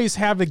always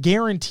have a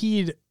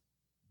guaranteed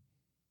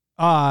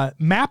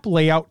map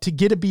layout to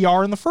get a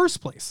BR in the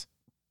first place.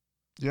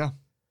 Yeah.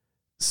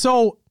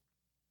 So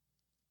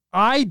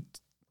I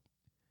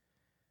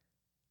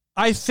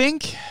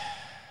think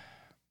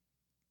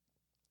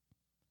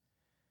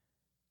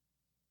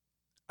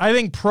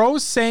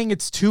pros saying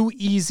it's too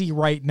easy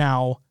right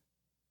now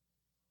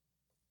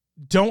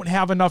don't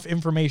have enough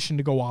information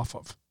to go off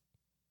of.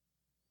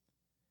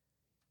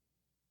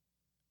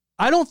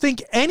 I don't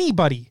think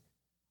anybody,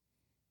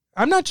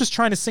 I'm not just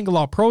trying to single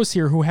out pros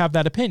here who have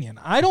that opinion.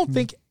 I don't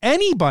think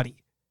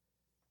anybody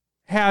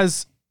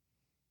has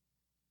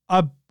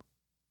a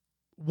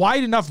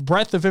wide enough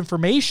breadth of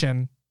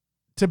information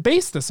to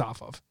base this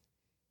off of.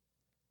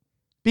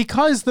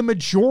 Because the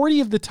majority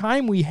of the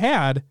time we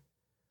had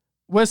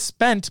was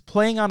spent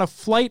playing on a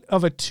flight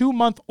of a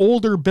 2-month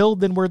older build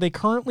than where they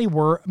currently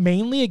were,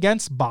 mainly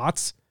against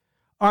bots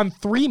on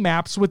 3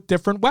 maps with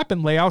different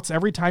weapon layouts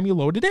every time you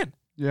load it in.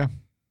 Yeah.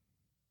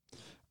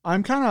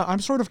 I'm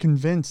sort of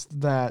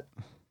convinced that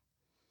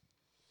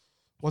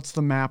what's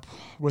the map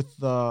with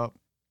the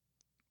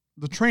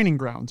training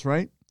grounds,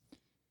 right?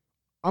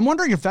 I'm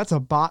wondering if that's a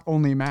bot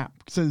only map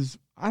because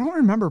I don't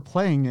remember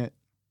playing it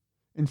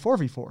in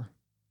 4v4.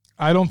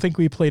 I don't think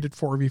we played it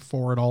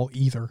 4v4 at all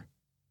either.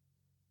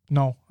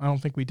 No, I don't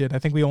think we did. I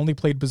think we only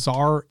played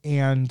Bazaar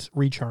and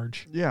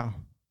Recharge. Yeah.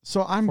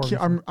 So I'm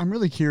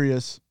really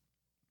curious.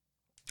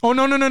 Oh,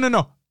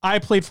 no. I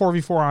played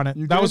 4v4 on it.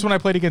 You that did? was when I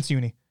played against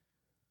Uni.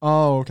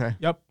 Oh, okay.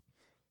 Yep.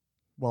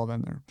 Well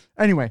then there.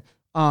 Anyway,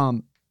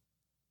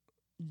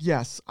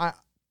 yes, I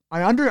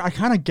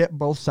kind of get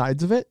both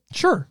sides of it.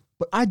 Sure.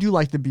 But I do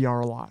like the BR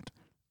a lot.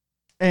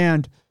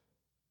 And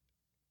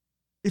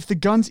if the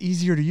gun's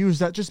easier to use,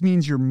 that just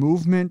means your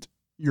movement,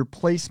 your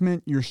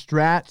placement, your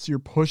strats, your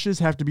pushes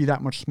have to be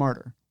that much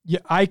smarter. Yeah,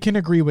 I can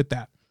agree with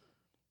that.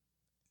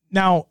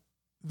 Now,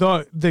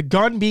 the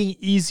gun being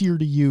easier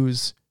to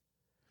use,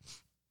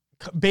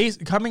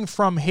 coming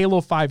from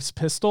Halo 5's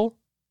pistol,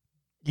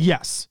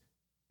 yes.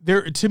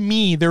 To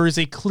me, there is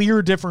a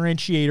clear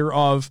differentiator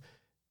of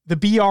the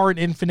BR and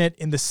Infinite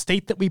in the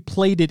state that we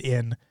played it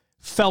in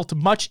felt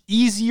much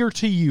easier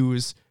to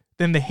use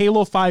than the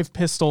Halo 5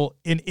 pistol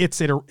in its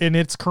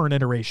current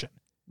iteration.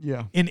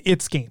 Yeah. In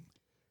its game.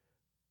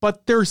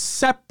 But they're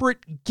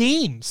separate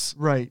games.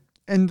 Right.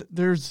 And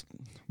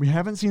we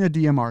haven't seen a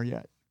DMR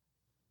yet.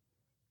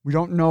 We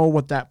don't know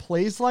what that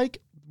plays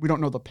like. We don't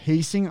know the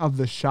pacing of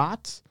the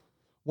shots.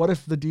 What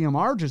if the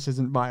DMR just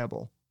isn't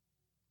viable?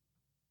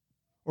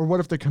 Or what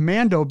if the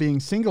Commando being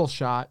single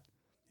shot?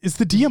 Is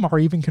the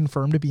DMR even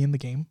confirmed to be in the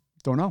game?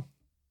 Don't know.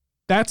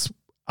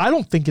 I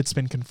don't think it's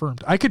been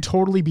confirmed. I could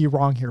totally be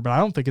wrong here, but I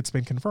don't think it's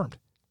been confirmed.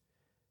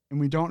 And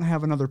we don't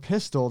have another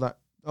pistol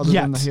other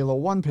than the Halo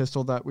 1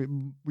 pistol that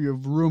we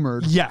have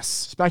rumored. Yes.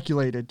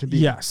 Speculated to be.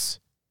 Yes.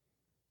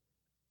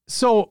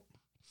 So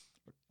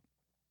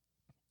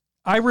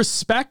I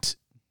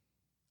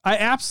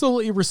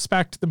absolutely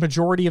respect the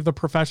majority of the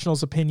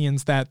professionals'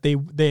 opinions that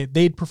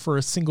they'd prefer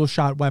a single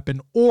shot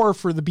weapon or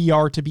for the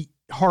BR to be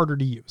harder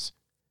to use.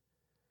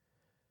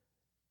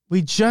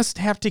 We just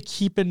have to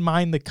keep in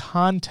mind the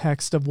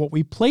context of what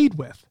we played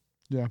with.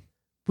 Yeah.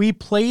 We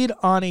played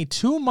on a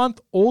 2-month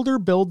older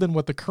build than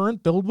what the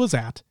current build was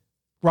at,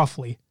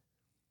 roughly.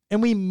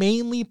 And we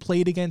mainly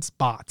played against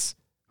bots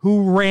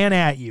who ran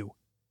at you.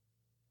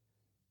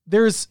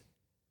 Did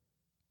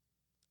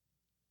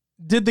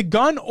the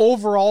gun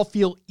overall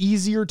feel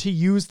easier to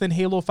use than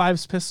Halo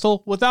 5's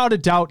pistol? Without a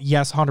doubt,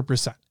 yes,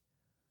 100%.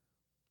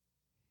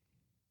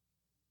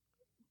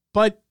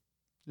 But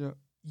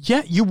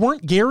yeah, you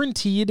weren't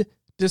guaranteed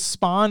to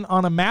spawn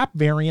on a map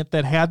variant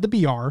that had the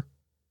BR.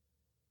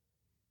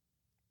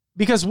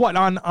 Because what,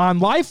 on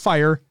live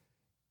fire,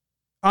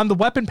 on the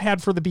weapon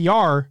pad for the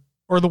BR,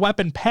 or the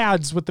weapon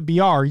pads with the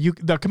BR,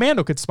 the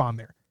commando could spawn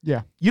there.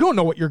 Yeah. You don't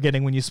know what you're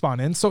getting when you spawn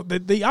in. So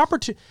the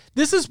opportunity,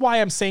 this is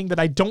why I'm saying that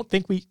I don't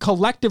think we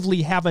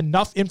collectively have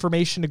enough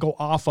information to go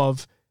off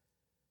of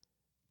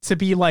to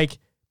be like,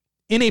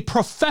 in a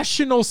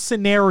professional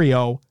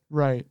scenario,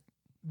 right,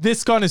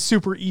 this gun is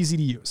super easy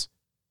to use.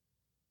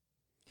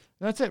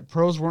 That's it.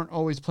 Pros weren't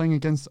always playing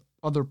against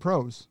other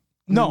pros.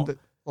 No.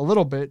 A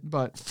little bit,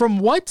 but... From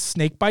what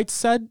Snakebite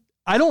said,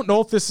 I don't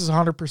know if this is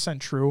 100%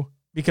 true,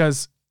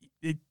 because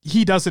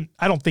he doesn't,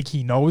 I don't think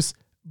he knows,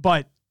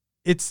 but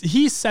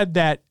he said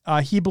that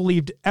he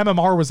believed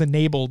MMR was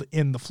enabled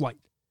in the flight.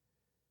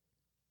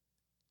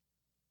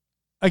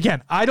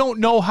 Again, I don't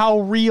know how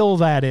real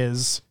that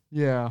is.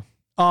 Yeah.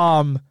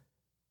 But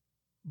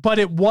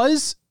it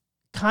was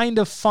kind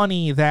of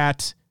funny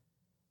that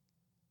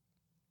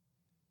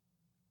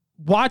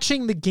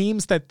watching the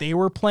games that they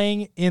were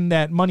playing in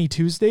that Money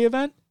Tuesday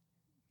event,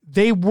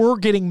 they were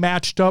getting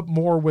matched up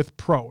more with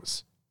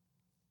pros.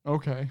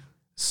 Okay.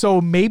 So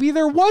maybe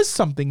there was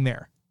something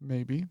there.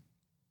 Maybe.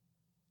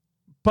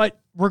 But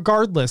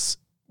regardless,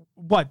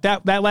 what,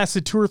 that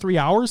lasted 2 or 3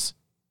 hours?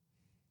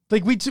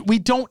 Like we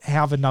don't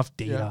have enough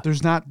data. Yeah,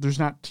 there's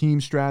not team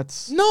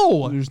strats.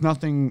 No. There's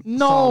nothing.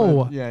 No.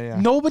 Solid.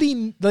 Yeah.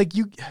 Nobody, like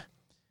you,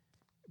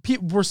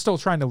 we're still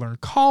trying to learn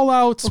call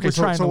outs. Okay, we're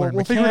trying to learn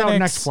we'll mechanics. figure it out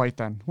next flight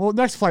then. Well,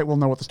 next flight we'll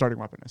know what the starting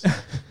weapon is.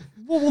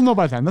 we'll know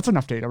by then. That's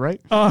enough data,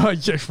 right?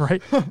 Yeah,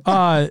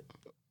 right.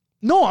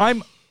 No,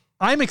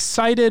 I'm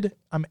excited.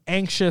 I'm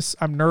anxious.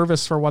 I'm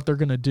nervous for what they're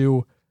going to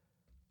do.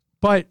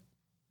 But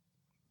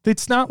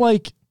it's not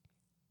like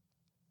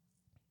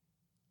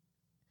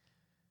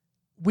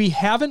we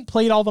haven't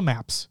played all the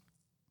maps.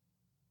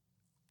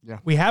 Yeah.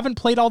 We haven't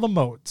played all the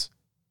modes.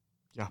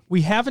 Yeah.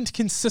 We haven't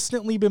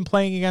consistently been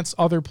playing against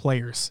other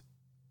players.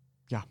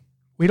 Yeah.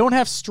 We don't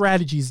have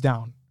strategies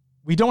down.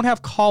 We don't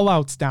have call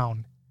outs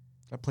down.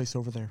 That place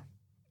over there.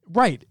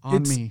 Right.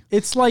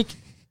 It's like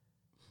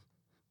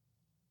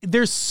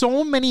there's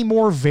so many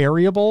more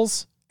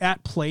variables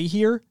at play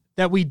here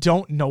that we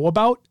don't know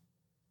about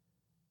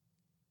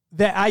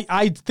that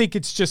I think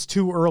it's just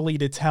too early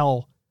to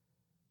tell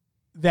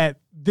that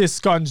this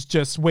gun's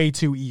just way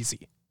too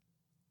easy.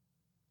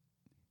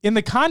 In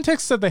the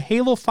context of the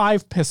Halo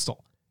 5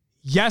 pistol,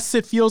 yes,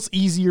 it feels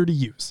easier to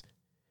use.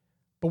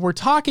 But we're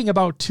talking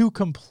about 2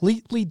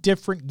 completely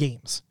different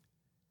games.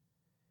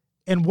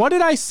 And what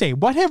did I say?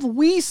 What have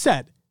we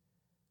said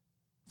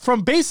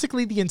from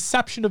basically the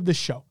inception of the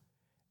show?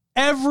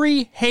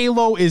 Every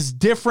Halo is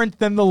different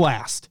than the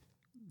last.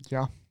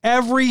 Yeah.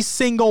 Every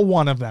single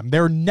one of them.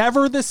 They're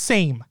never the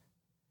same.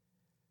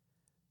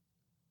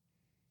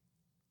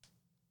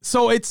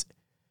 So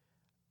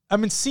I've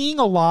been seeing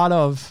a lot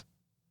of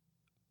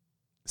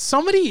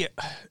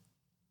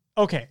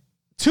okay,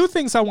 2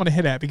 things I want to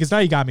hit at because now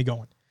you got me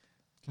going.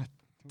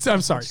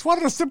 I'm sorry. Just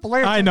wanted a simple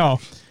answer. I know.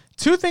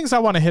 2 things I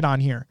want to hit on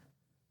here.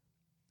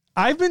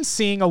 I've been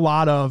seeing a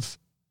lot of,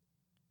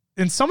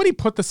 and somebody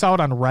put this out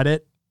on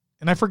Reddit,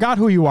 and I forgot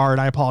who you are, and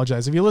I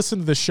apologize. If you listen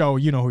to the show,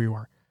 you know who you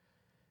are.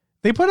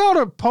 They put out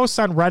a post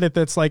on Reddit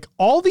that's like,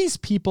 all these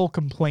people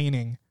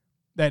complaining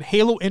that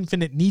Halo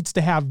Infinite needs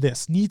to have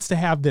this, needs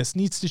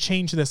to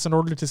change this in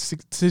order to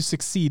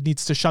succeed,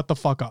 needs to shut the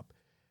fuck up.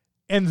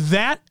 And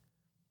that,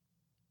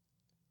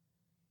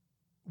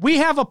 we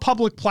have a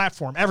public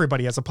platform.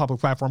 Everybody has a public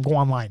platform. Go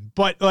online.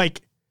 But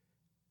like,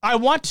 I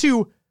want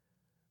to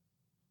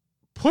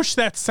push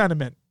that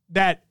sentiment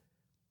that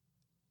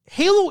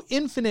Halo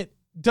Infinite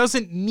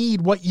doesn't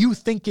need what you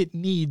think it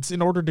needs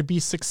in order to be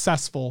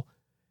successful,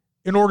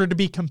 in order to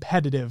be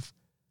competitive.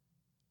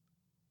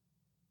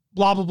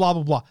 Blah, blah, blah,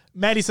 blah, blah.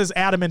 Maddie says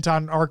adamant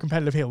on our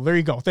competitive Halo. There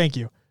you go. Thank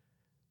you.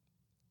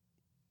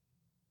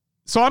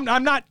 So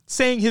I'm not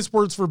saying his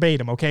words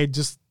verbatim, okay?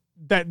 Just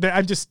that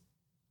I'm just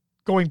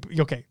going,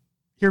 okay,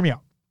 hear me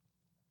out.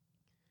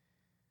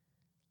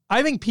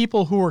 I think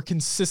people who are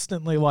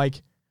consistently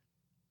like,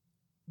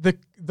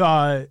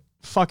 the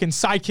fucking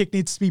sidekick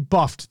needs to be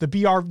buffed, the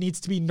BR needs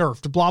to be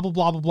nerfed, blah, blah,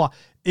 blah, blah, blah.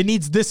 It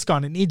needs this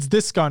gun, it needs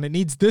this gun, it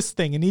needs this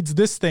thing, it needs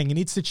this thing, it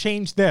needs to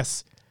change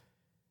this.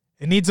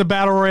 It needs a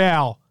battle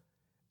royale.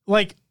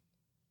 Like,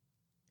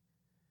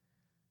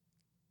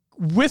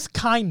 with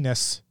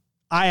kindness,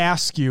 I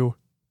ask you,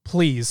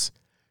 please,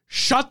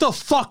 shut the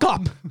fuck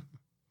up.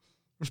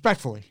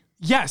 Respectfully.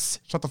 Yes.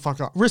 Shut the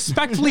fuck up.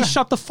 Respectfully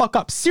shut the fuck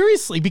up.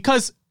 Seriously,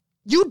 because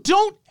You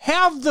don't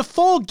have the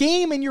full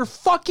game in your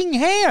fucking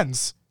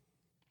hands.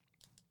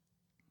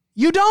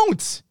 You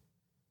don't.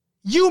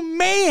 You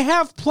may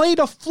have played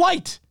a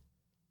flight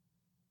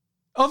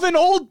of an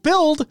old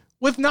build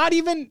with not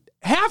even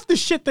half the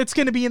shit that's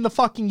going to be in the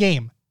fucking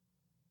game.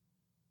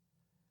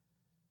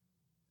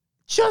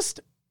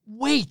 Just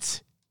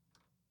wait.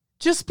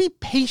 Just be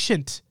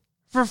patient,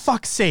 for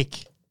fuck's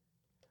sake.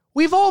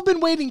 We've all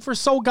been waiting for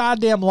so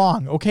goddamn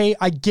long, okay?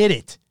 I get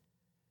it.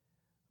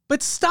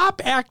 But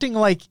stop acting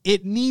like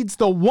it needs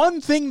the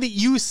one thing that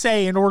you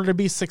say in order to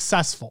be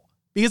successful.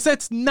 Because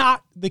that's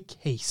not the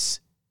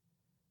case.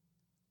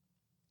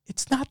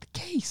 It's not the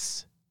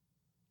case.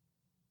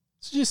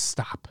 So just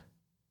stop.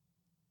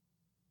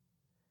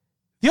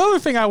 The other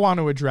thing I want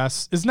to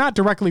address is not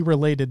directly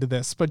related to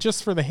this, but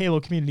just for the Halo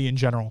community in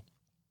general.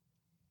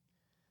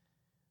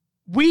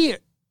 We,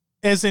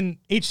 as in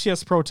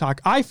HCS Pro Talk,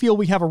 I feel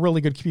we have a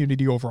really good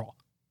community overall.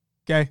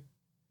 Okay?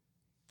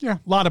 Yeah.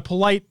 A lot of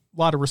polite, a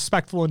lot of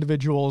respectful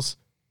individuals.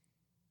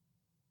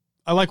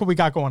 I like what we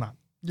got going on.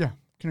 Yeah,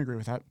 can agree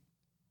with that.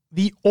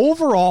 The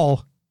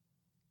overall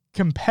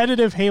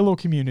competitive Halo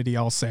community,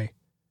 I'll say,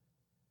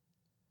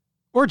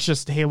 or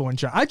just Halo in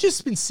general, I've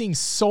just been seeing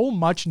so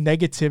much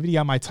negativity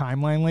on my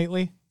timeline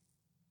lately.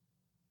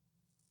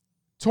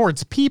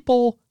 Towards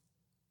people,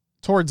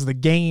 towards the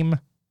game,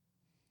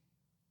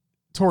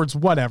 towards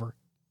whatever.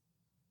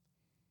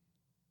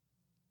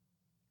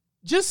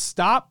 Just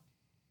stop.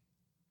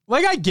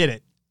 Like, I get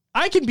it.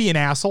 I can be an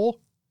asshole.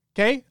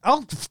 Okay?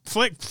 I'll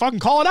fucking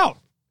call it out.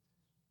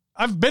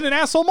 I've been an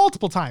asshole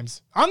multiple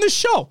times on this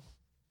show.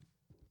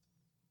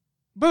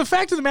 But the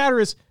fact of the matter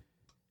is,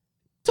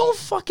 don't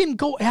fucking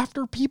go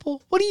after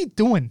people. What are you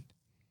doing?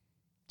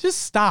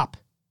 Just stop.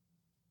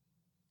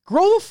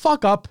 Grow the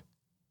fuck up.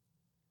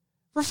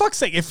 For fuck's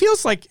sake, it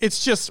feels like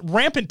it's just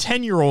rampant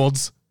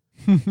 10-year-olds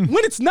when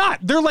it's not.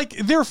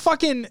 They're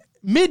fucking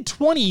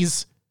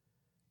mid-20s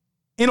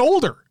and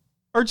older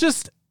are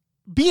just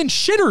being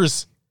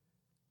shitters.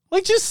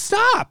 Like, just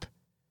stop.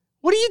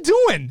 What are you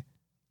doing?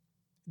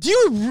 Do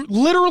you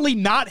literally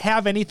not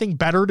have anything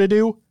better to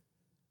do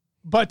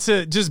but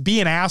to just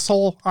be an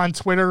asshole on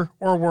Twitter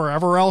or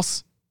wherever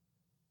else?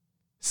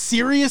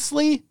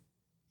 Seriously?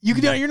 You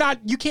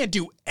can't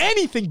do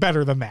anything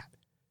better than that.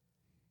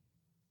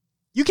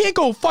 You can't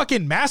go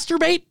fucking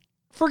masturbate,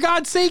 for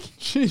God's sake.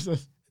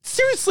 Jesus.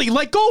 Seriously,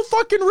 like, go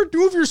fucking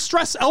remove your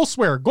stress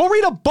elsewhere. Go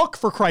read a book,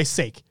 for Christ's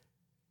sake.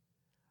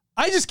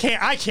 I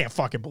can't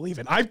fucking believe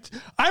it.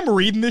 I'm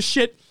reading this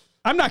shit.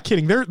 I'm not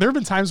kidding. There have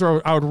been times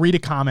where I would read a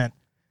comment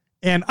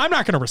and I'm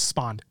not going to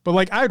respond, but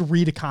like, I'd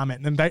read a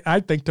comment and then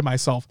I'd think to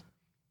myself,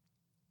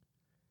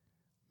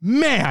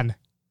 man,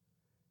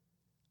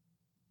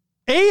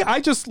 A, I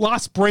just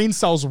lost brain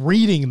cells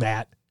reading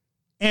that.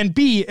 And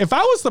B, if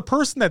I was the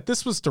person that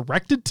this was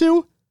directed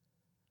to,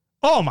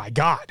 oh my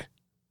God.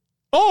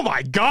 Oh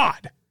my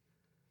God.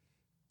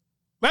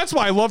 That's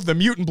why I love the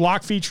mute and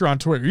block feature on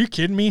Twitter. Are you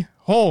kidding me?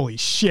 Holy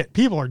shit.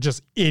 People are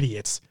just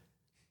idiots.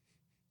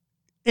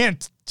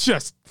 And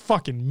just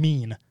fucking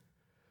mean.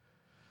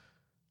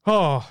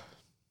 Oh.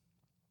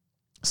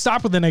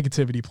 Stop with the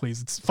negativity,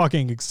 please. It's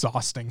fucking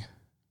exhausting.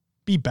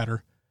 Be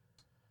better.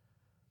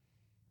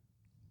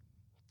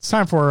 It's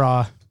time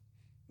for,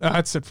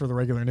 that's it for the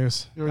regular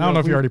news. I don't know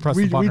if you already pressed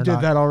the button or not. We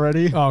did that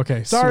already. Oh,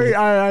 okay. Sorry,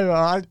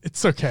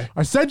 it's okay.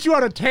 I sent you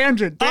on a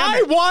tangent.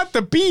 I want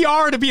the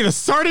BR to be the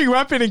starting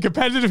weapon in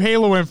competitive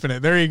Halo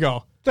Infinite. There you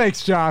go.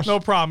 Thanks, Josh. No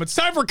problem. It's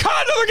time for Cut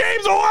to the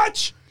Games to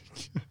Watch.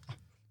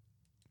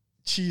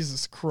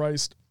 Jesus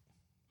Christ.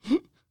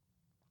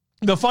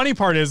 The funny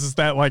part is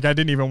that, like, I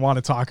didn't even want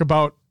to talk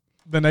about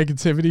the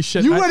negativity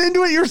shit. You went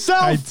into it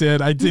yourself. I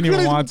did. I didn't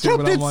even want to.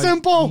 Kept it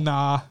simple.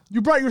 Nah.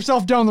 You brought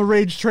yourself down the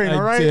rage train,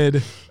 all right?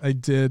 I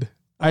did.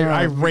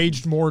 I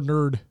raged more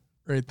nerd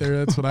right there.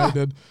 That's what I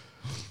did.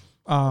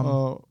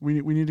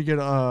 We need to get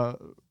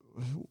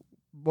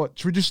what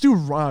should we just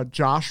do?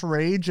 Josh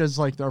Rage as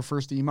like our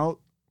first emote,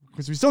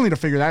 because we still need to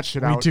figure that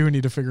shit out. We do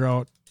need to figure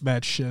out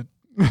that shit.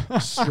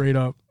 Straight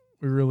up,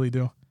 we really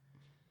do.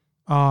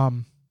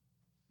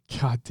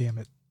 God damn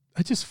it!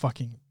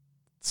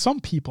 Some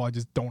people I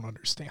just don't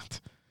understand.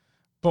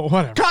 But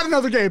whatever. Got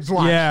another games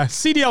watch. Yeah,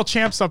 CDL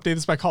Champs update. This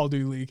is by Call of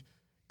Duty League.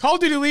 Call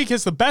of Duty League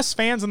has the best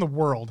fans in the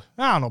world.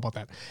 I don't know about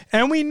that.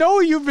 And we know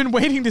you've been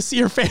waiting to see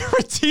your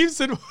favorite teams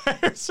and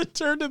players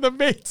return to the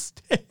main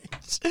stage.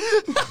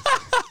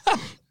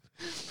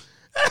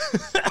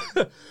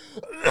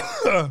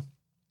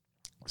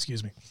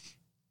 Excuse me.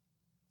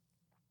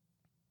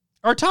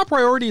 Our top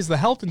priority is the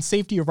health and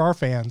safety of our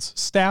fans,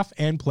 staff,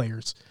 and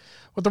players.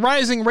 With the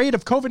rising rate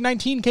of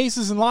COVID-19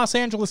 cases in Los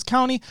Angeles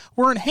County,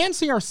 we're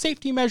enhancing our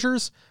safety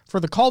measures for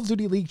the Call of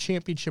Duty League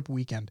Championship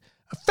weekend.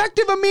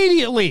 Effective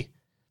immediately!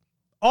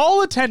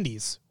 All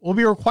attendees will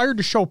be required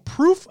to show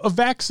proof of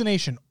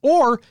vaccination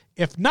or,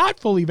 if not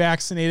fully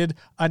vaccinated,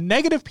 a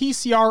negative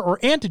PCR or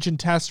antigen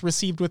test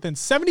received within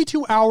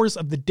 72 hours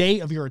of the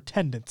day of your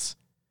attendance.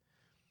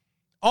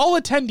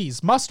 All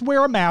attendees must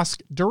wear a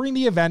mask during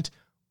the event,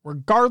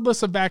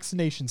 regardless of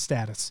vaccination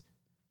status.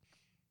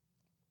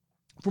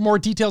 For more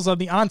details on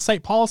the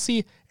on-site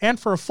policy and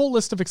for a full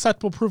list of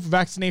acceptable proof of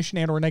vaccination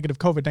and or negative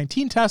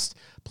COVID-19 tests,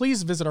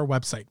 please visit our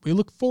website. We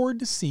look forward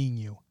to seeing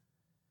you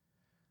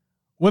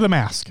with a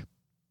mask.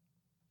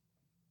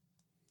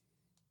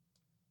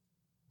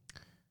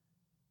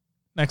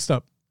 Next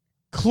up,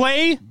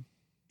 Clay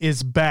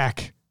is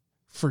back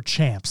for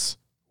champs,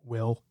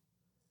 Will.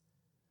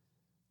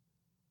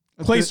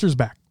 Clayster's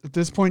back. At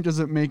this point, does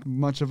it make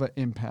much of an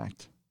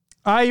impact?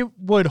 I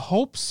would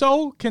hope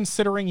so,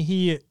 considering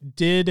he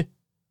did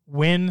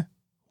win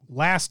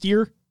last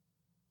year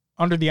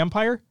under the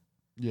Empire.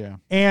 Yeah.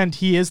 And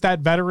he is that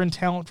veteran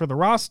talent for the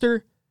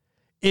roster.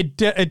 It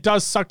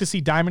does suck to see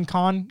Diamond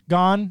Con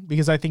gone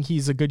because I think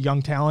he's a good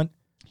young talent.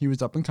 He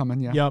was up and coming,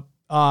 yeah. Yep.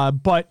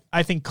 But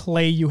I think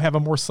Clay, you have a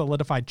more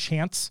solidified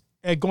chance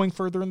at going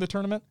further in the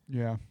tournament.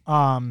 Yeah.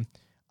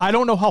 I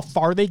don't know how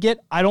far they get.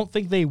 I don't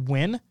think they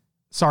win.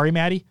 Sorry,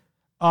 Maddie.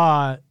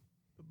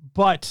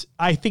 But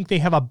I think they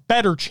have a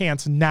better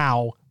chance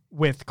now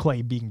with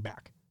Clay being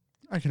back.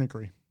 I can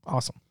agree.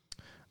 Awesome.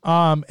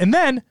 And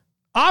then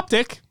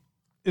Optic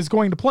is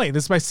going to play.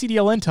 This is by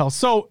CDL Intel.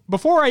 So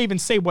before I even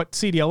say what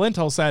CDL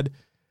Intel said,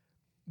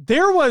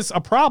 there was a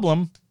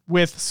problem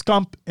with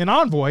Scump and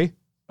Envoy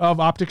of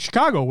Optic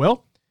Chicago,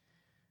 Will.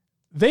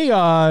 They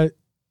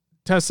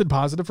tested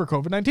positive for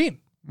COVID-19.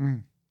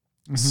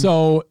 Mm-hmm.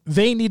 So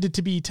they needed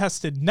to be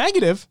tested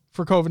negative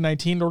for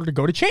COVID-19 in order to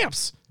go to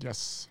champs.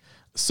 Yes.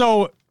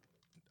 So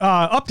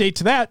update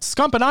to that,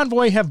 Scump and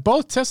Envoy have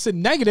both tested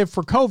negative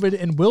for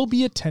COVID and will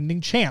be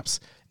attending champs.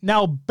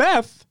 Now,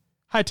 Beth,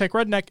 High Tech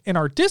Redneck, in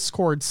our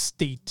Discord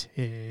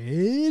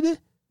stated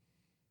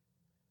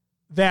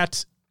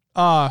that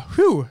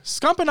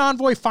Scump and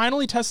Envoy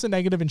finally tested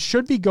negative and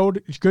should be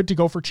good to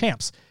go for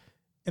champs.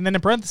 And then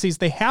in parentheses,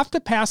 they have to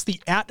pass the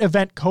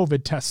at-event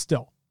COVID test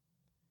still.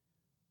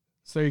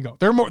 So there you go.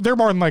 They're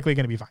more than likely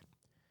going to be fine.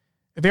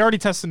 If they already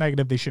tested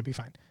negative, they should be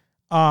fine.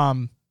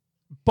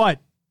 But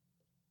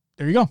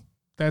there you go.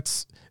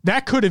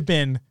 That could have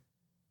been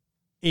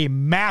a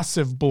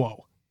massive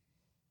blow.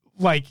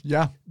 Like,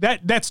 yeah,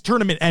 that's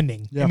tournament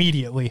ending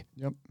immediately.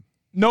 Yep.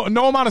 No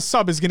amount of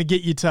sub is going to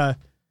get you to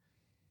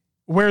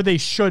where they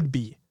should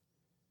be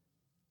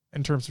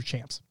in terms of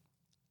champs.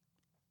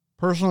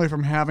 Personally,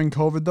 from having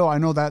COVID, though, I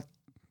know that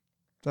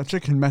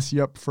shit can mess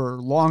you up for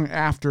long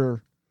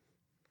after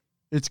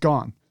it's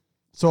gone.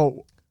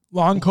 So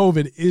long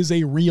COVID is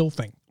a real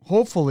thing.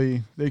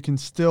 Hopefully, they can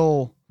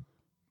still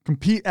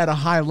compete at a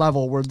high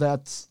level where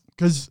that's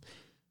because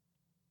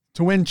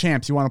to win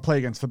champs, you want to play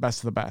against the best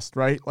of the best,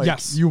 right? Like,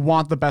 yes. You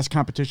want the best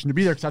competition to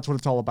be there because that's what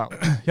it's all about.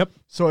 Yep.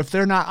 So if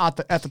they're not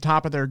at the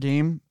top of their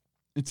game,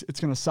 it's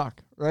going to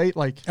suck, right?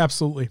 Like,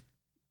 absolutely.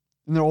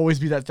 And there'll always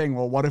be that thing.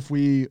 Well, what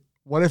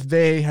if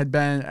they had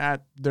been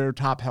at their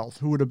top health?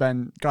 Who would have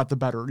got the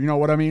better? You know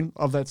what I mean?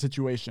 Of that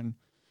situation.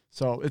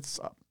 So it's,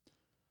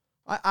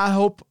 I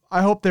hope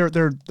they're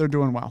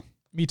doing well.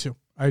 Me too.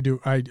 I do.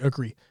 I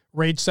agree.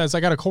 Rage says, I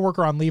got a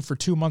coworker on leave for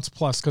 2 months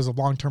plus because of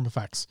long-term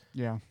effects.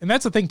 Yeah. And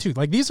that's the thing too.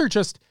 Like, these are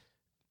just,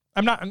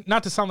 I'm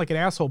not to sound like an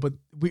asshole, but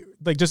we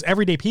like just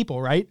everyday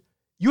people, right?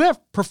 You have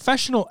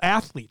professional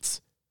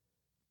athletes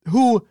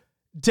who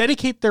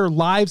dedicate their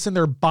lives and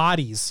their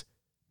bodies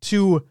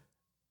to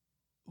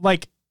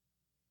like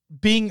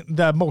being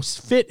the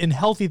most fit and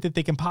healthy that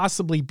they can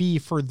possibly be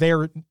for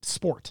their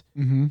sport.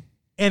 Mm-hmm.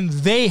 And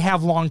they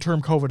have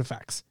long-term COVID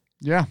effects.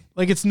 Yeah.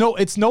 Like, it's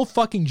no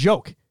fucking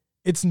joke.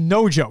 It's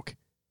no joke.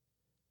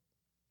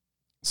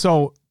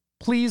 So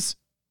please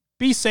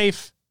be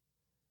safe,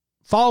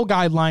 follow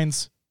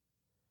guidelines,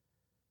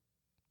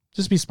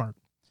 just be smart.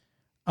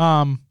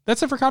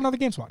 That's it for Countdown the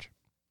Games Watch.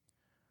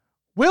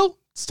 Will,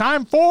 it's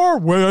time for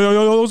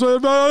Will's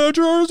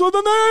Adventures with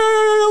the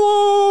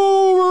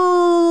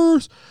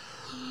Nailers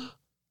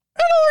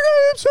and other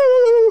games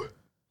too.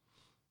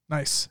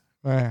 Nice.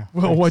 Yeah,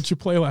 Will, what'd you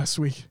play last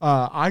week?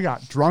 I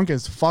got drunk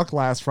as fuck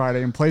last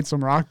Friday and played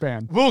some Rock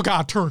Band. Will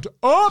got turned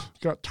up.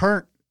 Got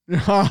turned.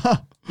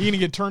 You gonna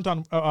get turned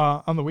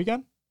on the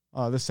weekend?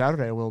 This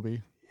Saturday I will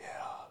be. Yeah.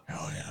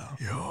 Hell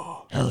yeah.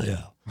 Hell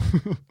yeah.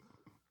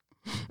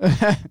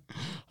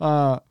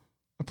 I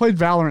played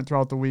Valorant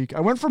throughout the week. I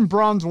went from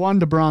Bronze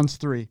 1 to Bronze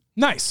 3.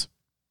 Nice.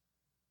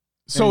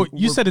 So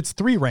you said it's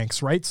 3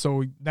 ranks, right?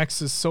 So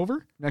next is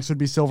Silver? Next would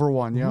be Silver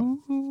 1, yep.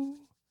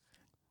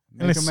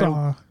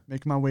 Making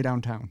my way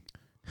downtown.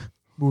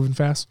 Moving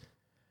fast.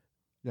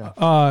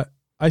 Yeah.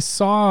 I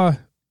saw,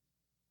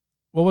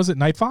 what was it,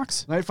 Night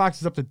Fox? Night Fox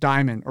is up to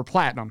Diamond or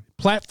Platinum.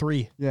 Plat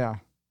 3. Yeah.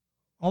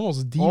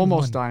 Almost D1.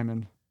 Almost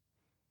Diamond.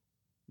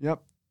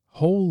 Yep.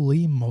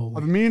 Holy moly.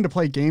 I've been meaning to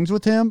play games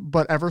with him,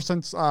 but ever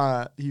since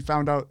he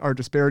found out our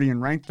disparity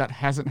in rank, that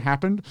hasn't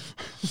happened.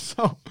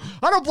 So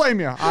I don't blame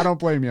you.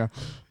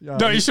 Yeah,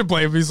 no, you should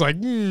blame him. He's like,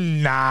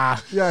 nah.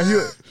 Yeah,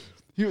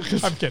 he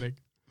I'm kidding.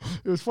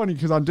 It was funny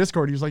because on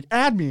Discord, he was like,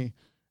 add me.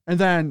 And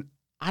then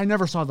I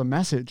never saw the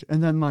message.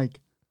 And then like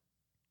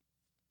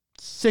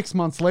 6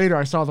 months later,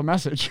 I saw the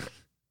message.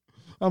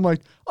 I'm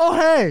like, oh,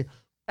 hey,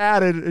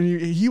 added. And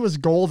he was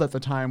gold at the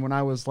time when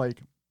I was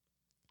like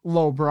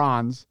low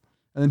bronze.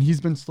 And then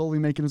he's been slowly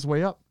making his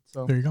way up.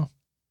 So there you go.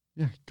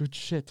 Yeah, good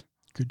shit.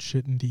 Good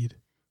shit indeed.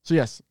 So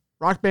yes,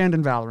 Rock Band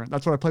and Valorant.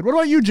 That's what I played. What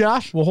about you,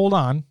 Josh? Well, hold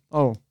on.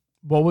 Oh.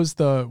 What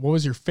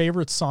was your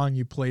favorite song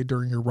you played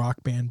during your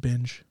Rock Band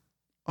binge?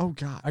 Oh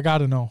God. I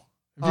gotta know.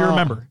 If you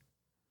remember.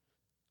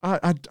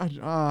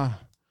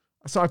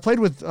 So I played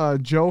with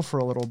Joe for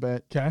a little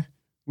bit. Okay.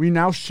 We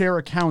now share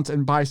accounts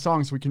and buy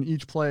songs so we can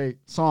each play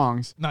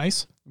songs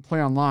Nice. and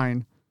play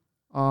online.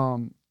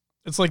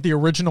 It's like the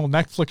original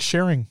Netflix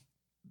sharing.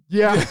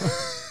 Yeah.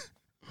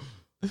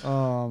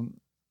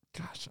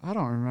 Gosh, I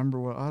don't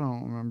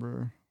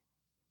remember.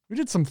 We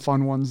did some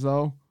fun ones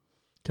though.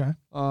 Okay.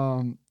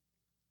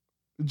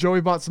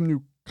 Joey bought some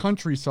new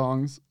country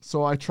songs,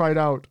 so I tried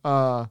out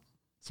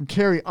some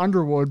Carrie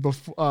Underwood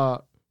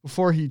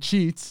before he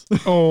cheats.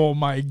 Oh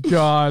my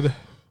God.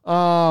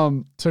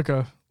 Um, Took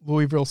a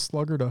Louisville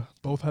Slugger to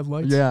both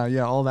headlights. yeah,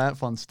 all that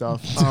fun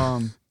stuff.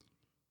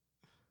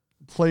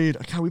 We played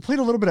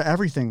a little bit of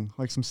everything,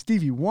 like some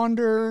Stevie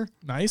Wonder.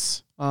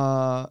 Nice.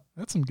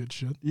 That's some good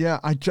shit. Yeah,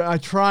 I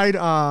tried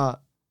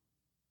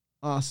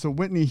so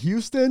Whitney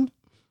Houston,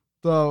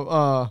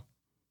 I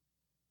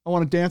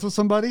Want to Dance with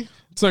Somebody.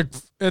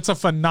 It's a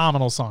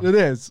phenomenal song. It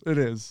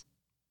is.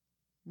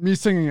 Me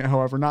singing it,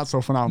 however, not so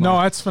phenomenal.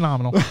 No, that's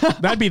phenomenal.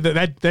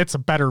 That's a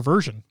better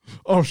version.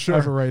 Oh sure,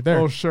 Ever right there.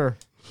 Oh sure.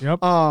 Yep.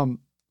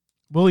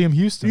 William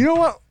Houston. You know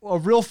what? A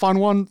real fun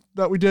one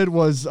that we did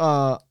was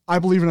I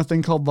Believe in a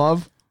Thing Called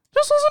Love.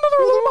 Just listen to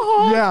the rhythm of my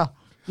heart.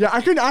 Yeah.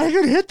 I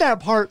could hit that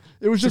part.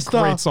 It was It's just a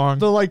great song.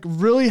 The like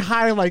really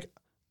high, like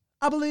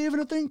I believe in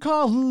a thing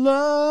called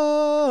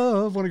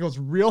love. When it goes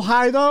real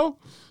high though,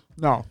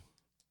 no.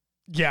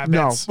 Yeah,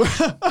 No.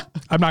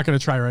 I'm not going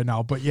to try right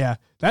now, but yeah,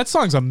 that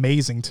song's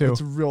amazing too.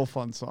 It's a real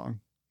fun song.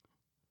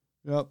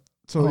 Yep.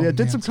 So Oh, did man,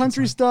 some it's a good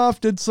country song.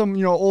 stuff, did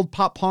some, old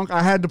pop punk.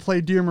 I had to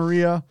play Dear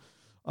Maria.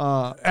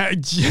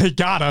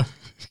 Gotta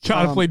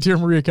play Dear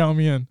Maria, Count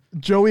Me In.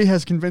 Joey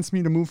has convinced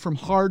me to move from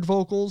hard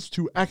vocals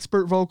to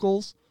expert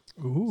vocals.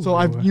 Ooh. So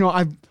I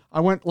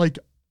went like,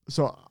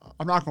 so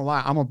I'm not gonna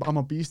lie, I'm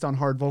a beast on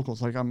hard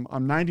vocals. Like I'm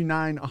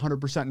 99,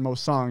 100% in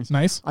most songs.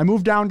 Nice. I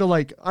moved down to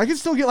like, I can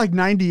still get like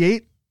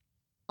 98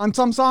 on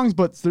some songs,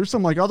 but there's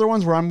some like other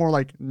ones where I'm more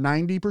like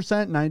 90%,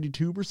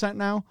 92%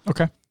 now.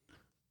 Okay.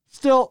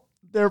 Still,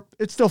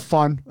 it's still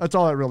fun. That's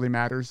all that really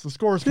matters. The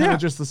score is kind of Yeah.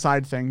 just the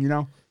side thing,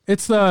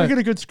 It's If I get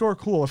a good score,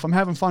 cool. If I'm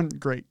having fun,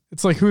 great.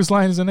 It's like whose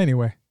line is it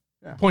anyway?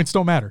 Yeah. Points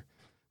don't matter.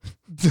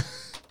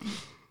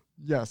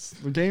 Yes,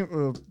 the game.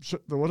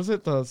 What is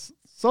it?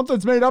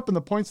 Something's made up and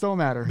the points don't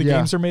matter. The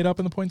games are made up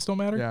and the points don't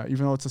matter. Yeah,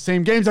 even though it's the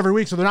same games every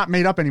week, so they're not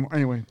made up anymore.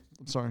 Anyway,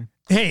 I'm sorry.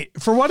 Hey,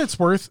 for what it's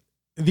worth,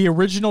 the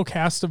original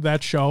cast of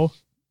that show,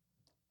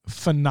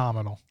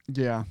 phenomenal.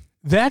 Yeah,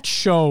 That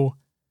show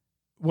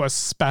was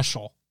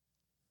special.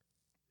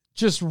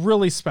 Just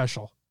really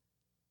special.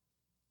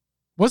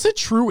 Was it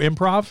true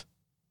improv?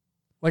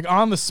 Like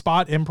on the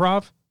spot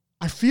improv?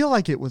 I feel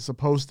like it was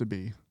supposed to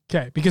be.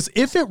 Okay, because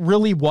if it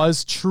really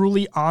was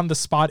truly on the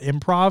spot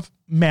improv,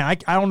 man,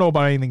 I don't know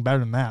about anything better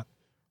than that.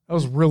 That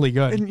was really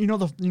good.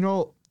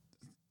 And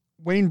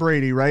Wayne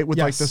Brady, right? With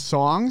like Yes. the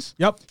songs.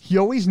 Yep. He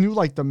always knew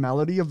like the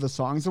melody of the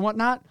songs and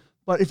whatnot.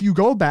 But if you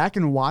go back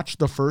and watch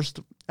the first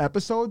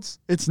episodes,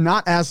 it's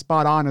not as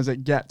spot on as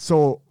it gets.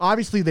 So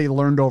obviously they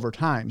learned over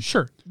time.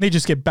 Sure. They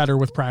just get better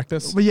with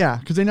practice. But yeah,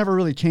 because they never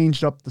really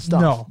changed up the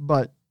stuff. No.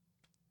 But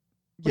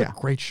What yeah. a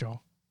great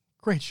show.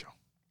 Great show.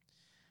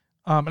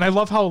 And I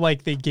love how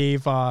like they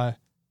gave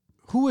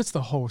who is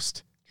the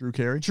host? Drew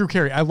Carey. Drew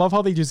Carey. I love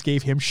how they just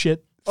gave him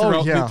shit Oh,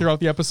 throughout yeah.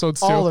 the episodes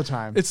too. All the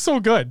time. It's so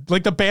good.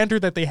 Like the banter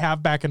that they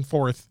have back and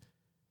forth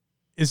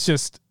is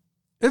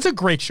it's a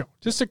great show.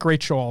 Just a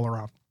great show all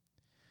around.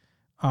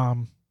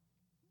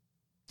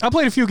 I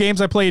played a few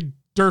games. I played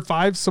Dirt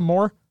 5 some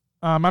more.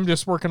 I'm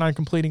just working on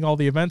completing all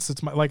the events.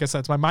 Like I said,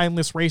 it's my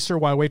mindless racer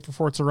while I wait for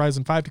Forza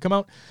Horizon 5 to come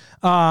out.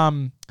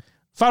 Final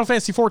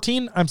Fantasy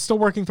 14, I'm still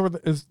working through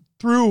the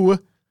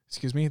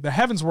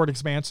Heavensward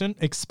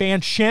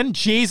expansion.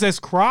 Jesus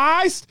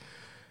Christ.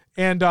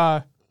 And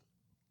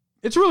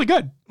it's really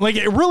good. Like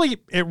it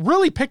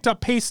really picked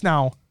up pace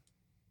now.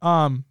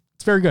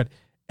 It's very good.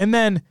 And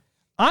then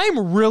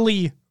I'm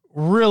really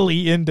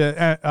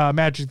into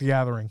Magic the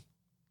Gathering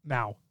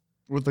now.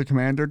 With the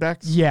commander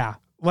decks? Yeah.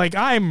 Like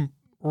I'm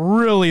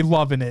really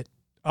loving it.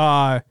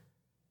 And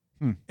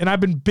I've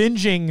been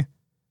binging.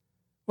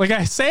 Like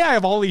I say I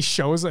have all these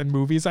shows and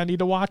movies I need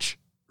to watch,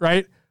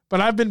 right? But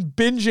I've been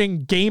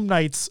binging game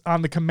nights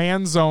on the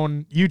Command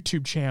Zone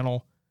YouTube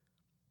channel,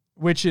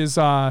 which is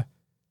they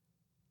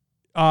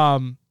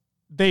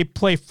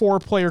play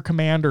 4-player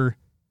Commander,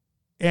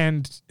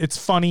 and it's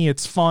funny,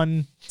 it's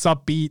fun, it's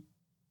upbeat.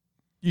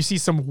 You see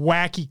some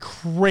wacky,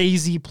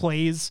 crazy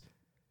plays,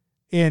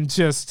 and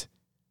just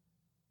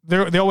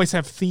they always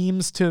have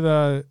themes to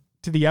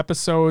the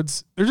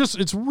episodes.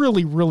 It's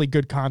really, really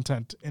good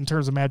content in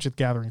terms of Magic the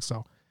Gathering.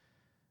 So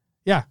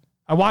yeah,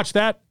 I watched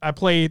that. I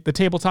play the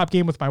tabletop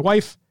game with my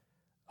wife.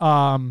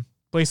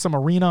 Play some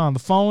Arena on the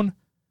phone.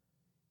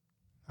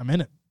 I'm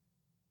in it.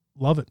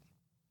 Love it.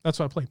 That's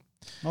what I played.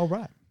 All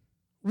right.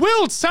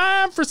 Will, it's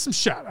time for some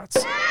shout-outs.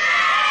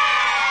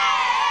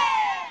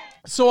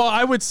 So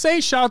I would say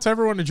shout out to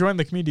everyone who joined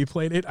the community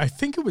playdate. I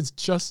think it was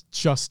just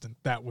Justin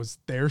that was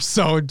there.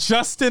 So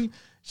Justin,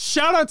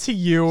 shout out to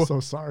you. So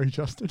sorry,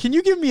 Justin. Can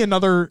you give me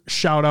another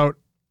shout out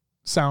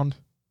sound?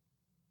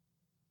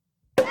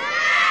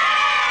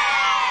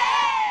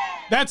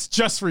 That's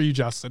just for you,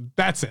 Justin.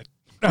 That's it.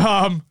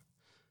 And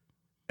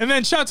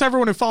then shout out to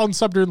everyone who followed and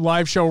subbed during the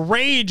live show.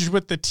 Rage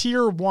with the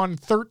tier 1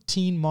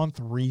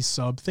 13-month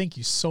resub. Thank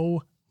you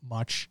so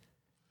much.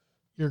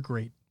 You're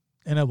great.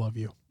 And I love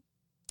you.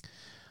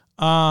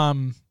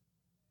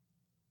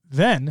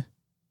 Then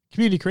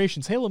community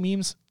creations, Halo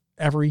memes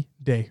every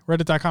day.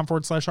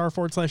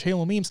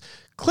 Reddit.com/r/Halo memes.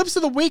 Clips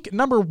of the week,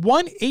 number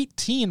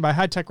 118 by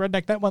High Tech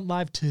Redneck. That went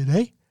live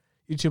today.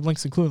 YouTube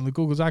links including the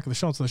Google Doc of the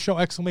show notes of the show.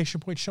 Exclamation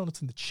point show notes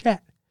in the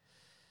chat.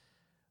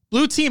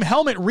 Blue Team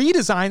helmet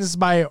redesigns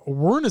by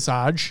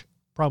Wernizage.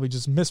 Probably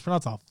just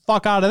mispronounced the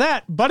fuck out of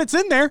that, but it's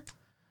in there.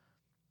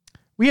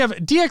 We have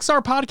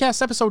DXR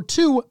Podcast Episode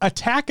 2,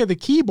 Attack of the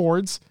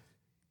Keyboards.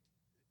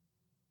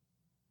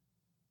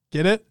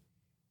 Get it?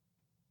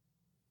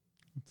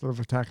 Sort of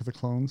Attack of the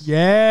Clones.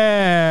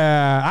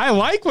 Yeah. I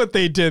like what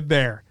they did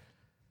there.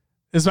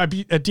 This might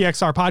be a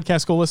DXR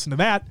podcast. Go listen to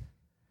that.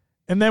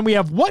 And then we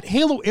have What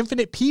Halo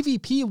Infinite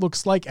PvP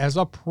Looks Like as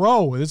a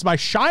Pro. This is by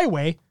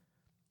Shyway.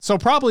 So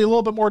probably a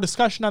little bit more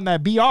discussion on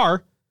that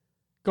BR.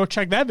 Go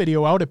check that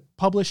video out. It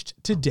published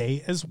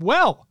today as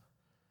well.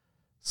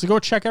 So go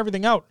check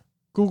everything out.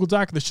 Google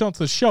Doc of the show notes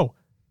of the show.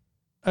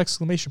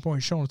 Exclamation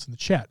point show notes in the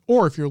chat.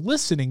 Or if you're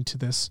listening to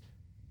this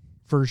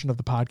version of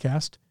the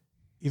podcast,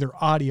 either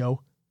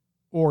audio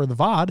or the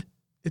VOD,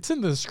 it's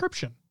in the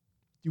description.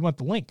 You want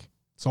the link.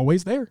 It's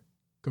always there.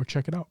 Go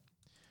check it out.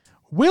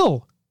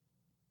 Will,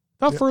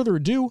 without further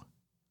ado,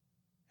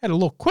 had a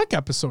little quick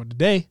episode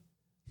today.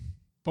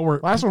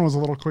 But last one was a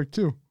little quick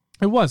too.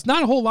 It was.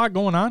 Not a whole lot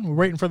going on. We're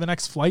waiting for the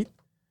next flight.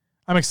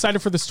 I'm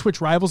excited for this Twitch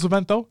Rivals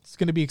event, though. It's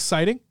going to be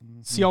exciting.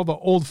 Mm-hmm. See all the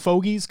old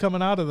fogies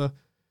coming out of the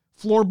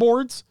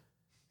floorboards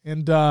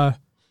and going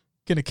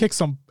to kick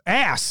some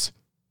ass.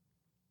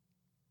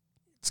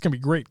 It's going to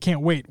be great.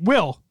 Can't wait.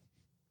 Will,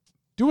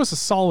 do us a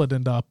solid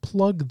and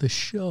plug the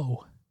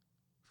show.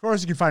 Of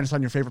course, you can find us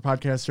on your favorite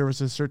podcast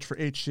services. Search for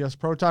HCS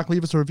Pro Talk.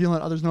 Leave us a review and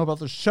let others know about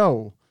the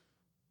show.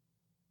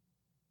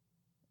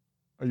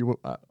 Are you...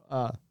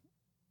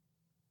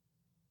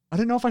 I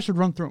didn't know if I should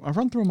run through them. I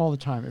run through them all the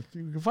time. If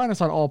you can find us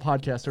on all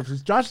podcast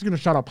services, Josh is going to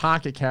shout out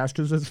Pocket Cast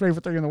because it's his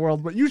favorite thing in the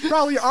world. But you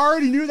probably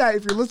already knew that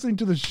if you're listening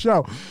to the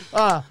show.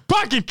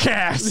 Pocket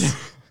Cast!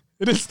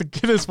 It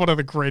is one of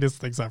the greatest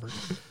things ever.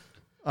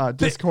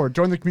 Discord.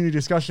 Join the community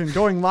discussion.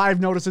 Going live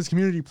notices,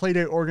 community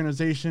playdate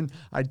organization,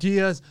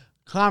 ideas,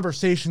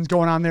 conversations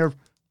going on there.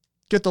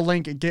 Get the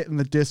link and get in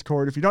the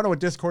Discord. If you don't know what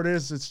Discord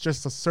is, it's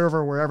just a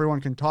server where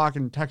everyone can talk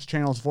in text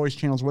channels, voice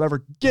channels,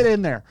 whatever. Get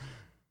in there.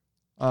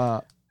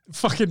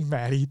 Fucking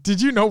Maddie.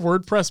 Did you know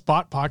WordPress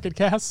bought Pocket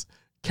Casts?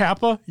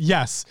 Kappa?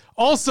 Yes.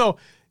 Also,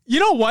 you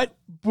know what?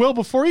 Will,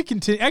 before you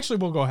continue, actually,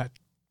 we'll go ahead.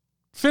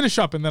 Finish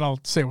up and then I'll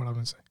say what I'm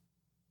going to say.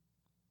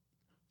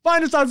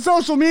 Find us on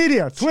social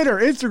media, Twitter,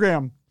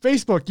 Instagram,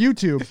 Facebook,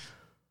 YouTube.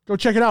 Go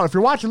check it out. If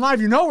you're watching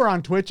live, you know we're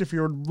on Twitch. If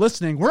you're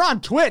listening, we're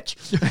on Twitch.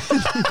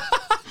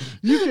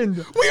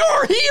 We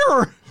are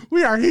here.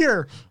 We are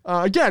here.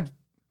 Again,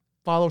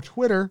 follow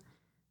Twitter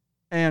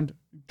and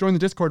join the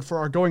Discord for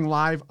our going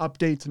live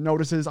updates and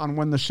notices on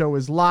when the show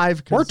is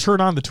live. Or turn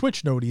on the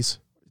Twitch noties.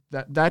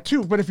 That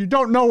too. But if you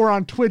don't know we're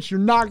on Twitch, you're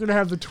not going to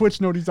have the Twitch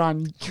noties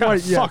on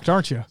quite yet. Fucked,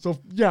 aren't you? So,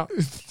 yeah.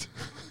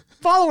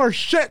 Follow our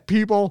shit,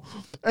 people.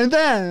 And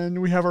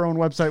then we have our own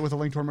website with a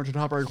link to our merch at the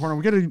top right corner.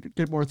 We got to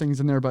get more things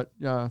in there, but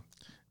well,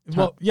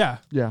 yeah.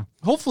 Yeah.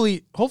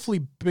 Hopefully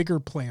bigger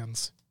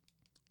plans.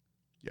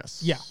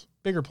 Yes. Yeah,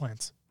 bigger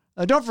plans.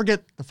 Don't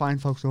forget the fine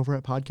folks over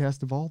at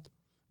Podcast Evolved.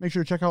 Make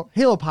sure to check out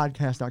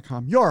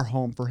HaloPodcast.com, your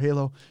home for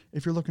Halo.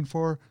 If you're looking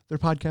for their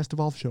Podcast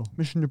Evolved show,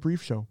 Mission to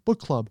Brief show, book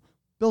club,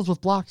 Builds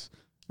with Blocks,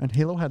 and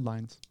Halo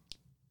headlines.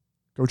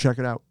 Go check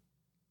it out.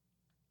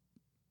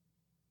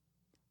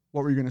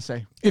 What were you going to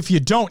say? If you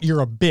don't,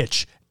 you're a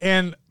bitch.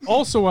 And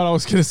also what I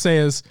was going to say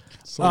is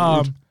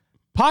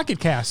Pocket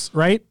Casts,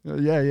 right?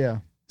 Yeah.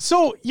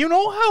 So you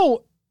know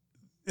how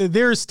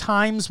there's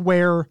times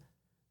where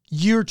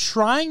you're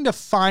trying to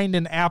find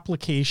an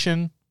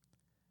application.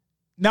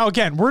 Now,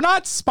 again, we're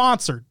not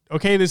sponsored,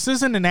 okay? This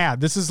isn't an ad.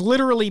 This is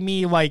literally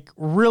me, like,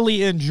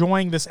 really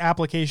enjoying this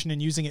application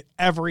and using it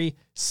every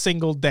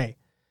single day.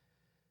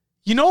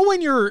 You know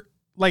when you're,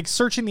 like,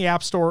 searching the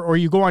App Store or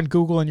you go on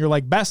Google and you're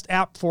like, best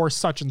app for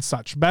such and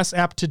such, best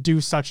app to do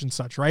such and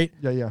such, right?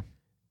 Yeah.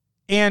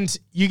 And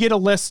you get a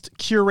list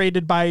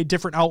curated by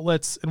different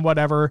outlets and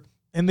whatever,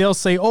 and they'll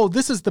say, oh,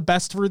 this is the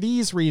best for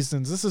these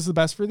reasons. This is the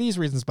best for these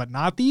reasons, but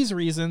not these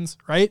reasons,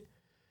 right?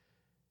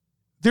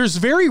 There's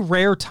a very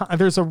rare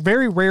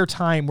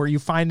time where you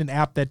find an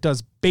app that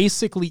does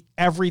basically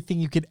everything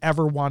you could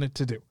ever want it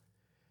to do.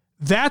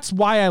 That's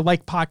why I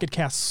like Pocket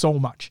Cast so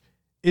much,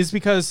 is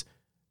because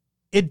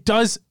it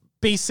does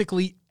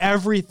basically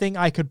everything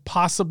I could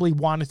possibly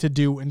want it to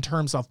do in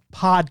terms of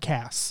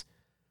podcasts,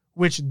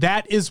 which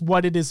that is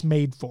what it is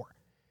made for.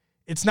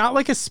 It's not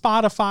like a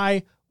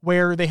Spotify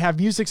where they have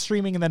music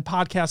streaming and then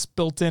podcasts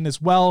built in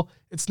as well.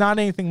 It's not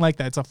anything like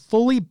that. It's a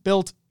fully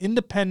built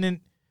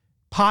independent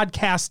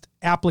podcast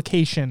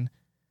application.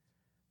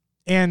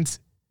 And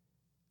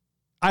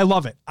I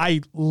love it.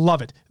 I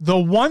love it. The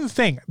one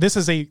thing, this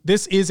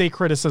is a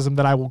criticism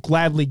that I will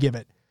gladly give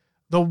it.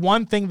 The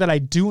one thing that I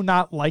do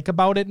not like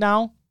about it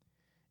now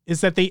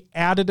is that they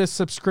added a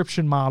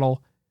subscription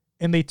model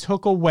and they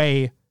took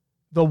away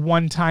the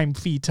one-time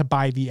fee to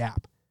buy the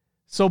app.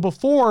 So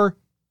before,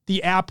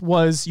 the app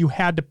was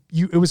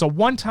it was a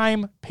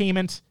one-time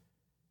payment.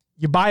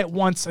 You buy it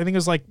once. I think it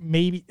was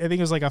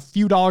like a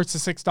few dollars to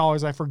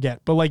 $6, I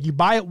forget. But like you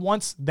buy it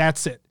once,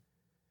 that's it.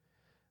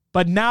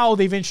 But now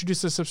they've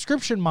introduced a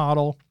subscription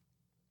model,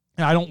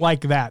 and I don't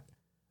like that.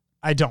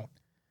 I don't.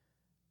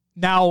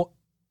 Now,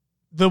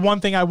 the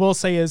one thing I will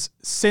say is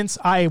since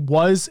I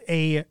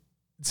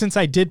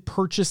did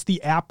purchase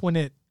the app when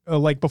it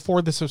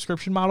before the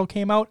subscription model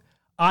came out,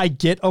 I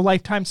get a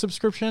lifetime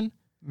subscription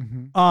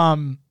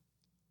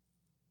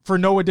for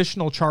no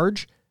additional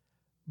charge.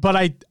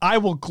 But I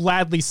will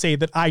gladly say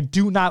that I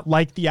do not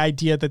like the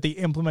idea that they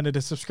implemented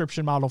a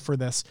subscription model for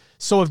this.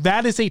 So if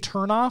that is a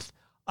turnoff,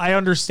 I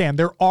understand.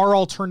 There are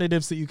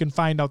alternatives that you can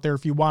find out there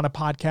if you want a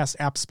podcast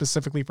app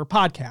specifically for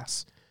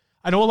podcasts.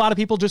 I know a lot of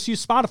people just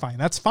use Spotify, and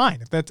that's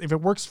fine. If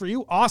it works for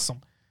you,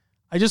 awesome.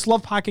 I just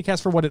love Pocket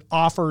Cast for what it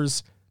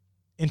offers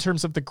in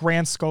terms of the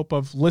grand scope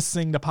of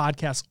listening to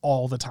podcasts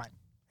all the time.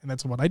 And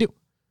that's what I do.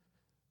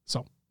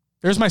 So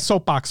there's my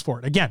soapbox for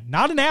it. Again,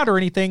 not an ad or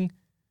anything.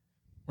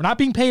 We're not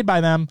being paid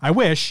by them. I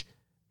wish.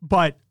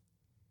 But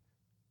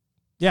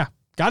yeah,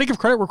 got to give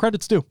credit where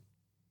credit's due.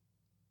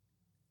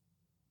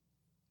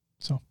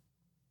 So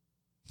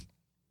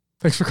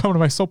thanks for coming to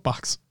my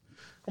soapbox.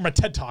 Or my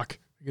TED Talk,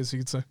 I guess you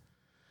could say.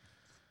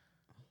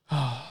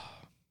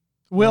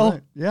 Will,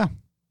 right. Yeah.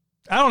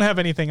 I don't have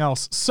anything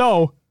else.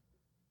 So,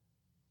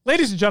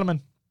 ladies and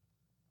gentlemen,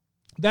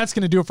 that's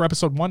going to do it for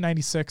episode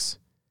 196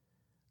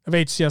 of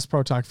HCS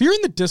Pro Talk. If you're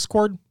in the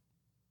Discord,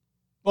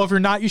 well, if you're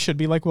not, you should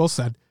be, like Will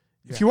said.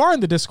 If you are in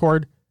the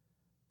Discord,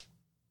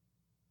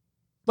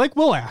 like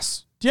Will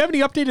asked, do you have any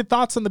updated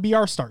thoughts on the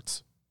BR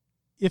starts?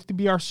 If the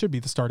BR should be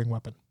the starting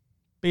weapon,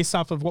 based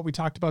off of what we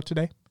talked about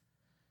today.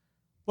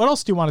 What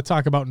else do you want to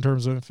talk about in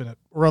terms of Infinite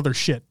or other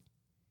shit?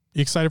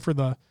 You excited for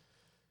the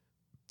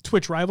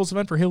Twitch Rivals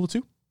event for Halo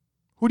 2?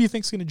 Who do you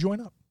think is going to join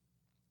up?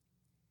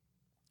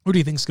 Who do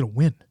you think is going to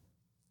win?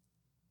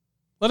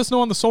 Let us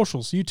know on the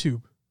socials,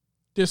 YouTube,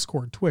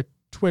 Discord,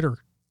 Twitter.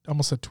 I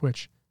almost said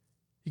Twitch.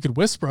 You could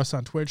whisper us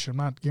on Twitch. I'm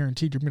not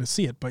guaranteed you're going to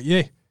see it, but yeah,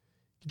 you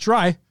can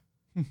try.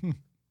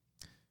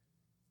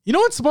 You know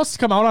what's supposed to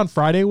come out on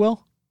Friday,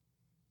 Will?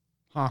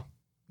 Huh.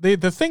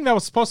 The thing that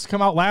was supposed to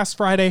come out last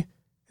Friday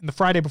and the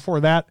Friday before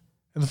that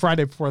and the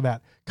Friday before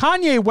that.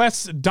 Kanye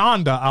West's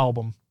Donda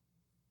album.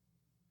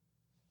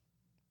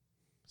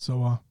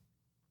 So,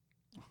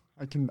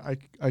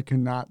 I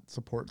cannot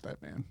support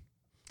that man.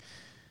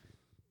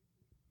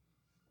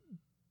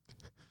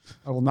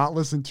 I will not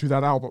listen to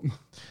that album.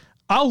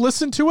 I'll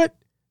listen to it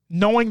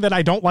knowing that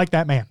I don't like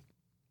that man.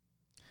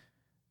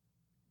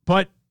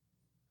 But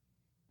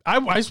I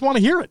just want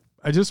to hear it.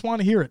 I just want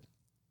to hear it.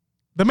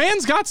 The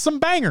man's got some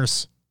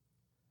bangers.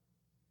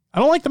 I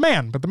don't like the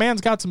man, but the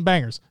man's got some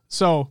bangers.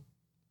 So,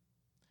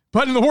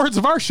 but in the words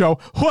of our show,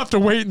 we'll have to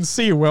wait and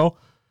see, Will.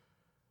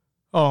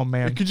 Oh,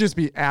 man. It could just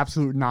be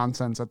absolute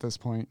nonsense at this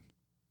point.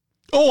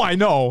 Oh, I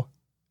know.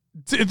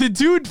 The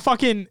dude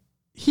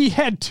he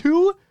had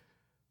 2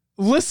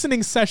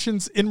 listening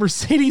sessions in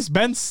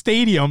Mercedes-Benz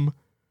Stadium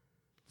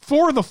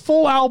for the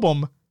full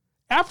album.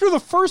 After the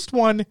first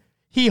one,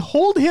 he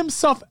holed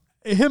himself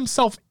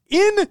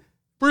in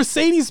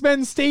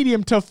Mercedes-Benz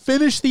Stadium to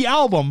finish the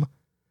album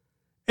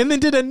and then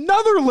did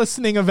another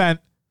listening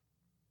event.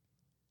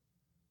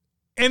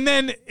 And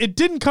then it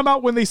didn't come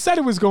out when they said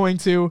it was going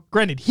to.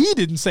 Granted, he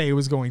didn't say it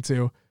was going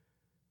to.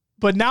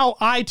 But now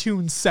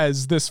iTunes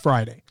says this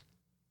Friday.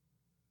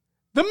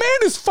 The man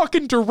is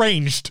fucking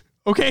deranged,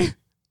 okay?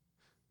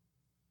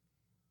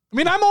 I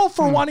mean, I'm all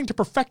for wanting to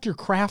perfect your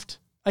craft.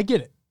 I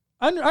get it.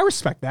 I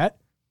respect that.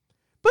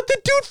 But the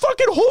dude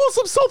fucking holds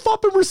himself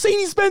up in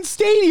Mercedes-Benz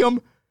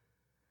Stadium.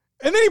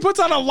 And then he puts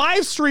on a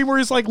live stream where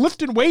he's like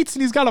lifting weights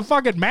and he's got a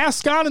fucking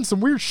mask on and some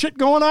weird shit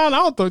going on. I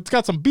don't know. It's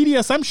got some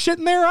BDSM shit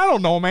in there. I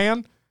don't know,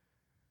 man.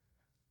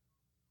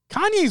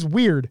 Kanye's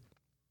weird.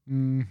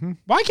 Mm-hmm.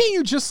 Why can't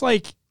you just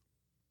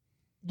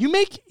you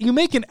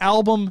make an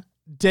album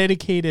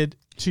dedicated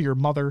to your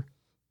mother?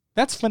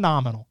 That's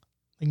phenomenal.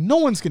 Like, no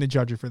one's going to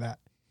judge you for that.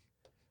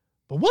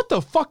 But what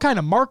the fuck kind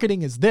of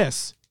marketing is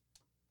this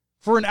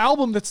for an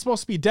album that's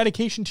supposed to be a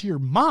dedication to your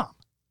mom?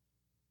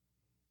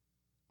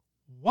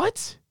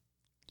 What?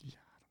 Yeah, I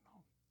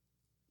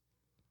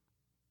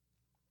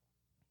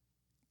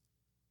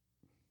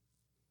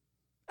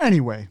don't know.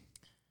 Anyway.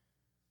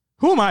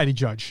 Who am I to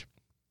judge?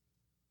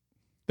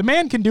 The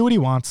man can do what he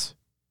wants.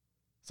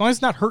 As long as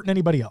it's not hurting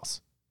anybody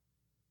else.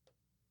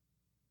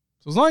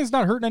 So as long as it's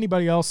not hurting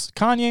anybody else,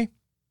 Kanye,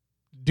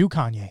 do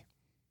Kanye.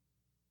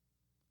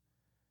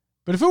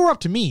 But if it were up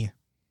to me,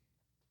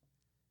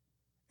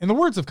 In the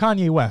words of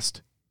Kanye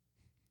West,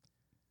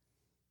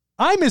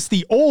 I miss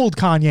the old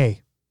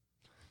Kanye.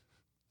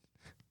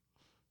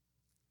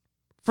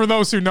 For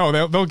those who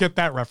know, they'll get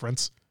that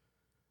reference.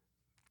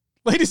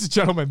 Ladies and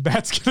gentlemen,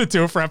 that's going to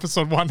do it for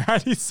episode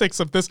 196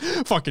 of this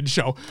fucking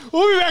show.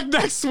 We'll be back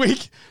next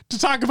week to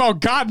talk about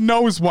God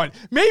knows what.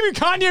 Maybe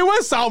Kanye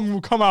West's album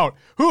will come out.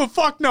 Who the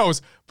fuck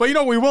knows? But you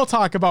know, we're going to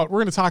talk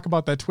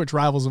about that Twitch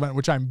Rivals event,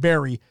 which I'm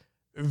very,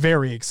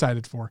 very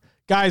excited for.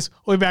 Guys,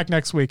 we'll be back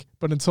next week.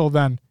 But until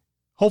then,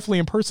 hopefully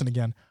in person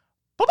again.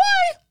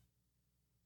 Bye-bye!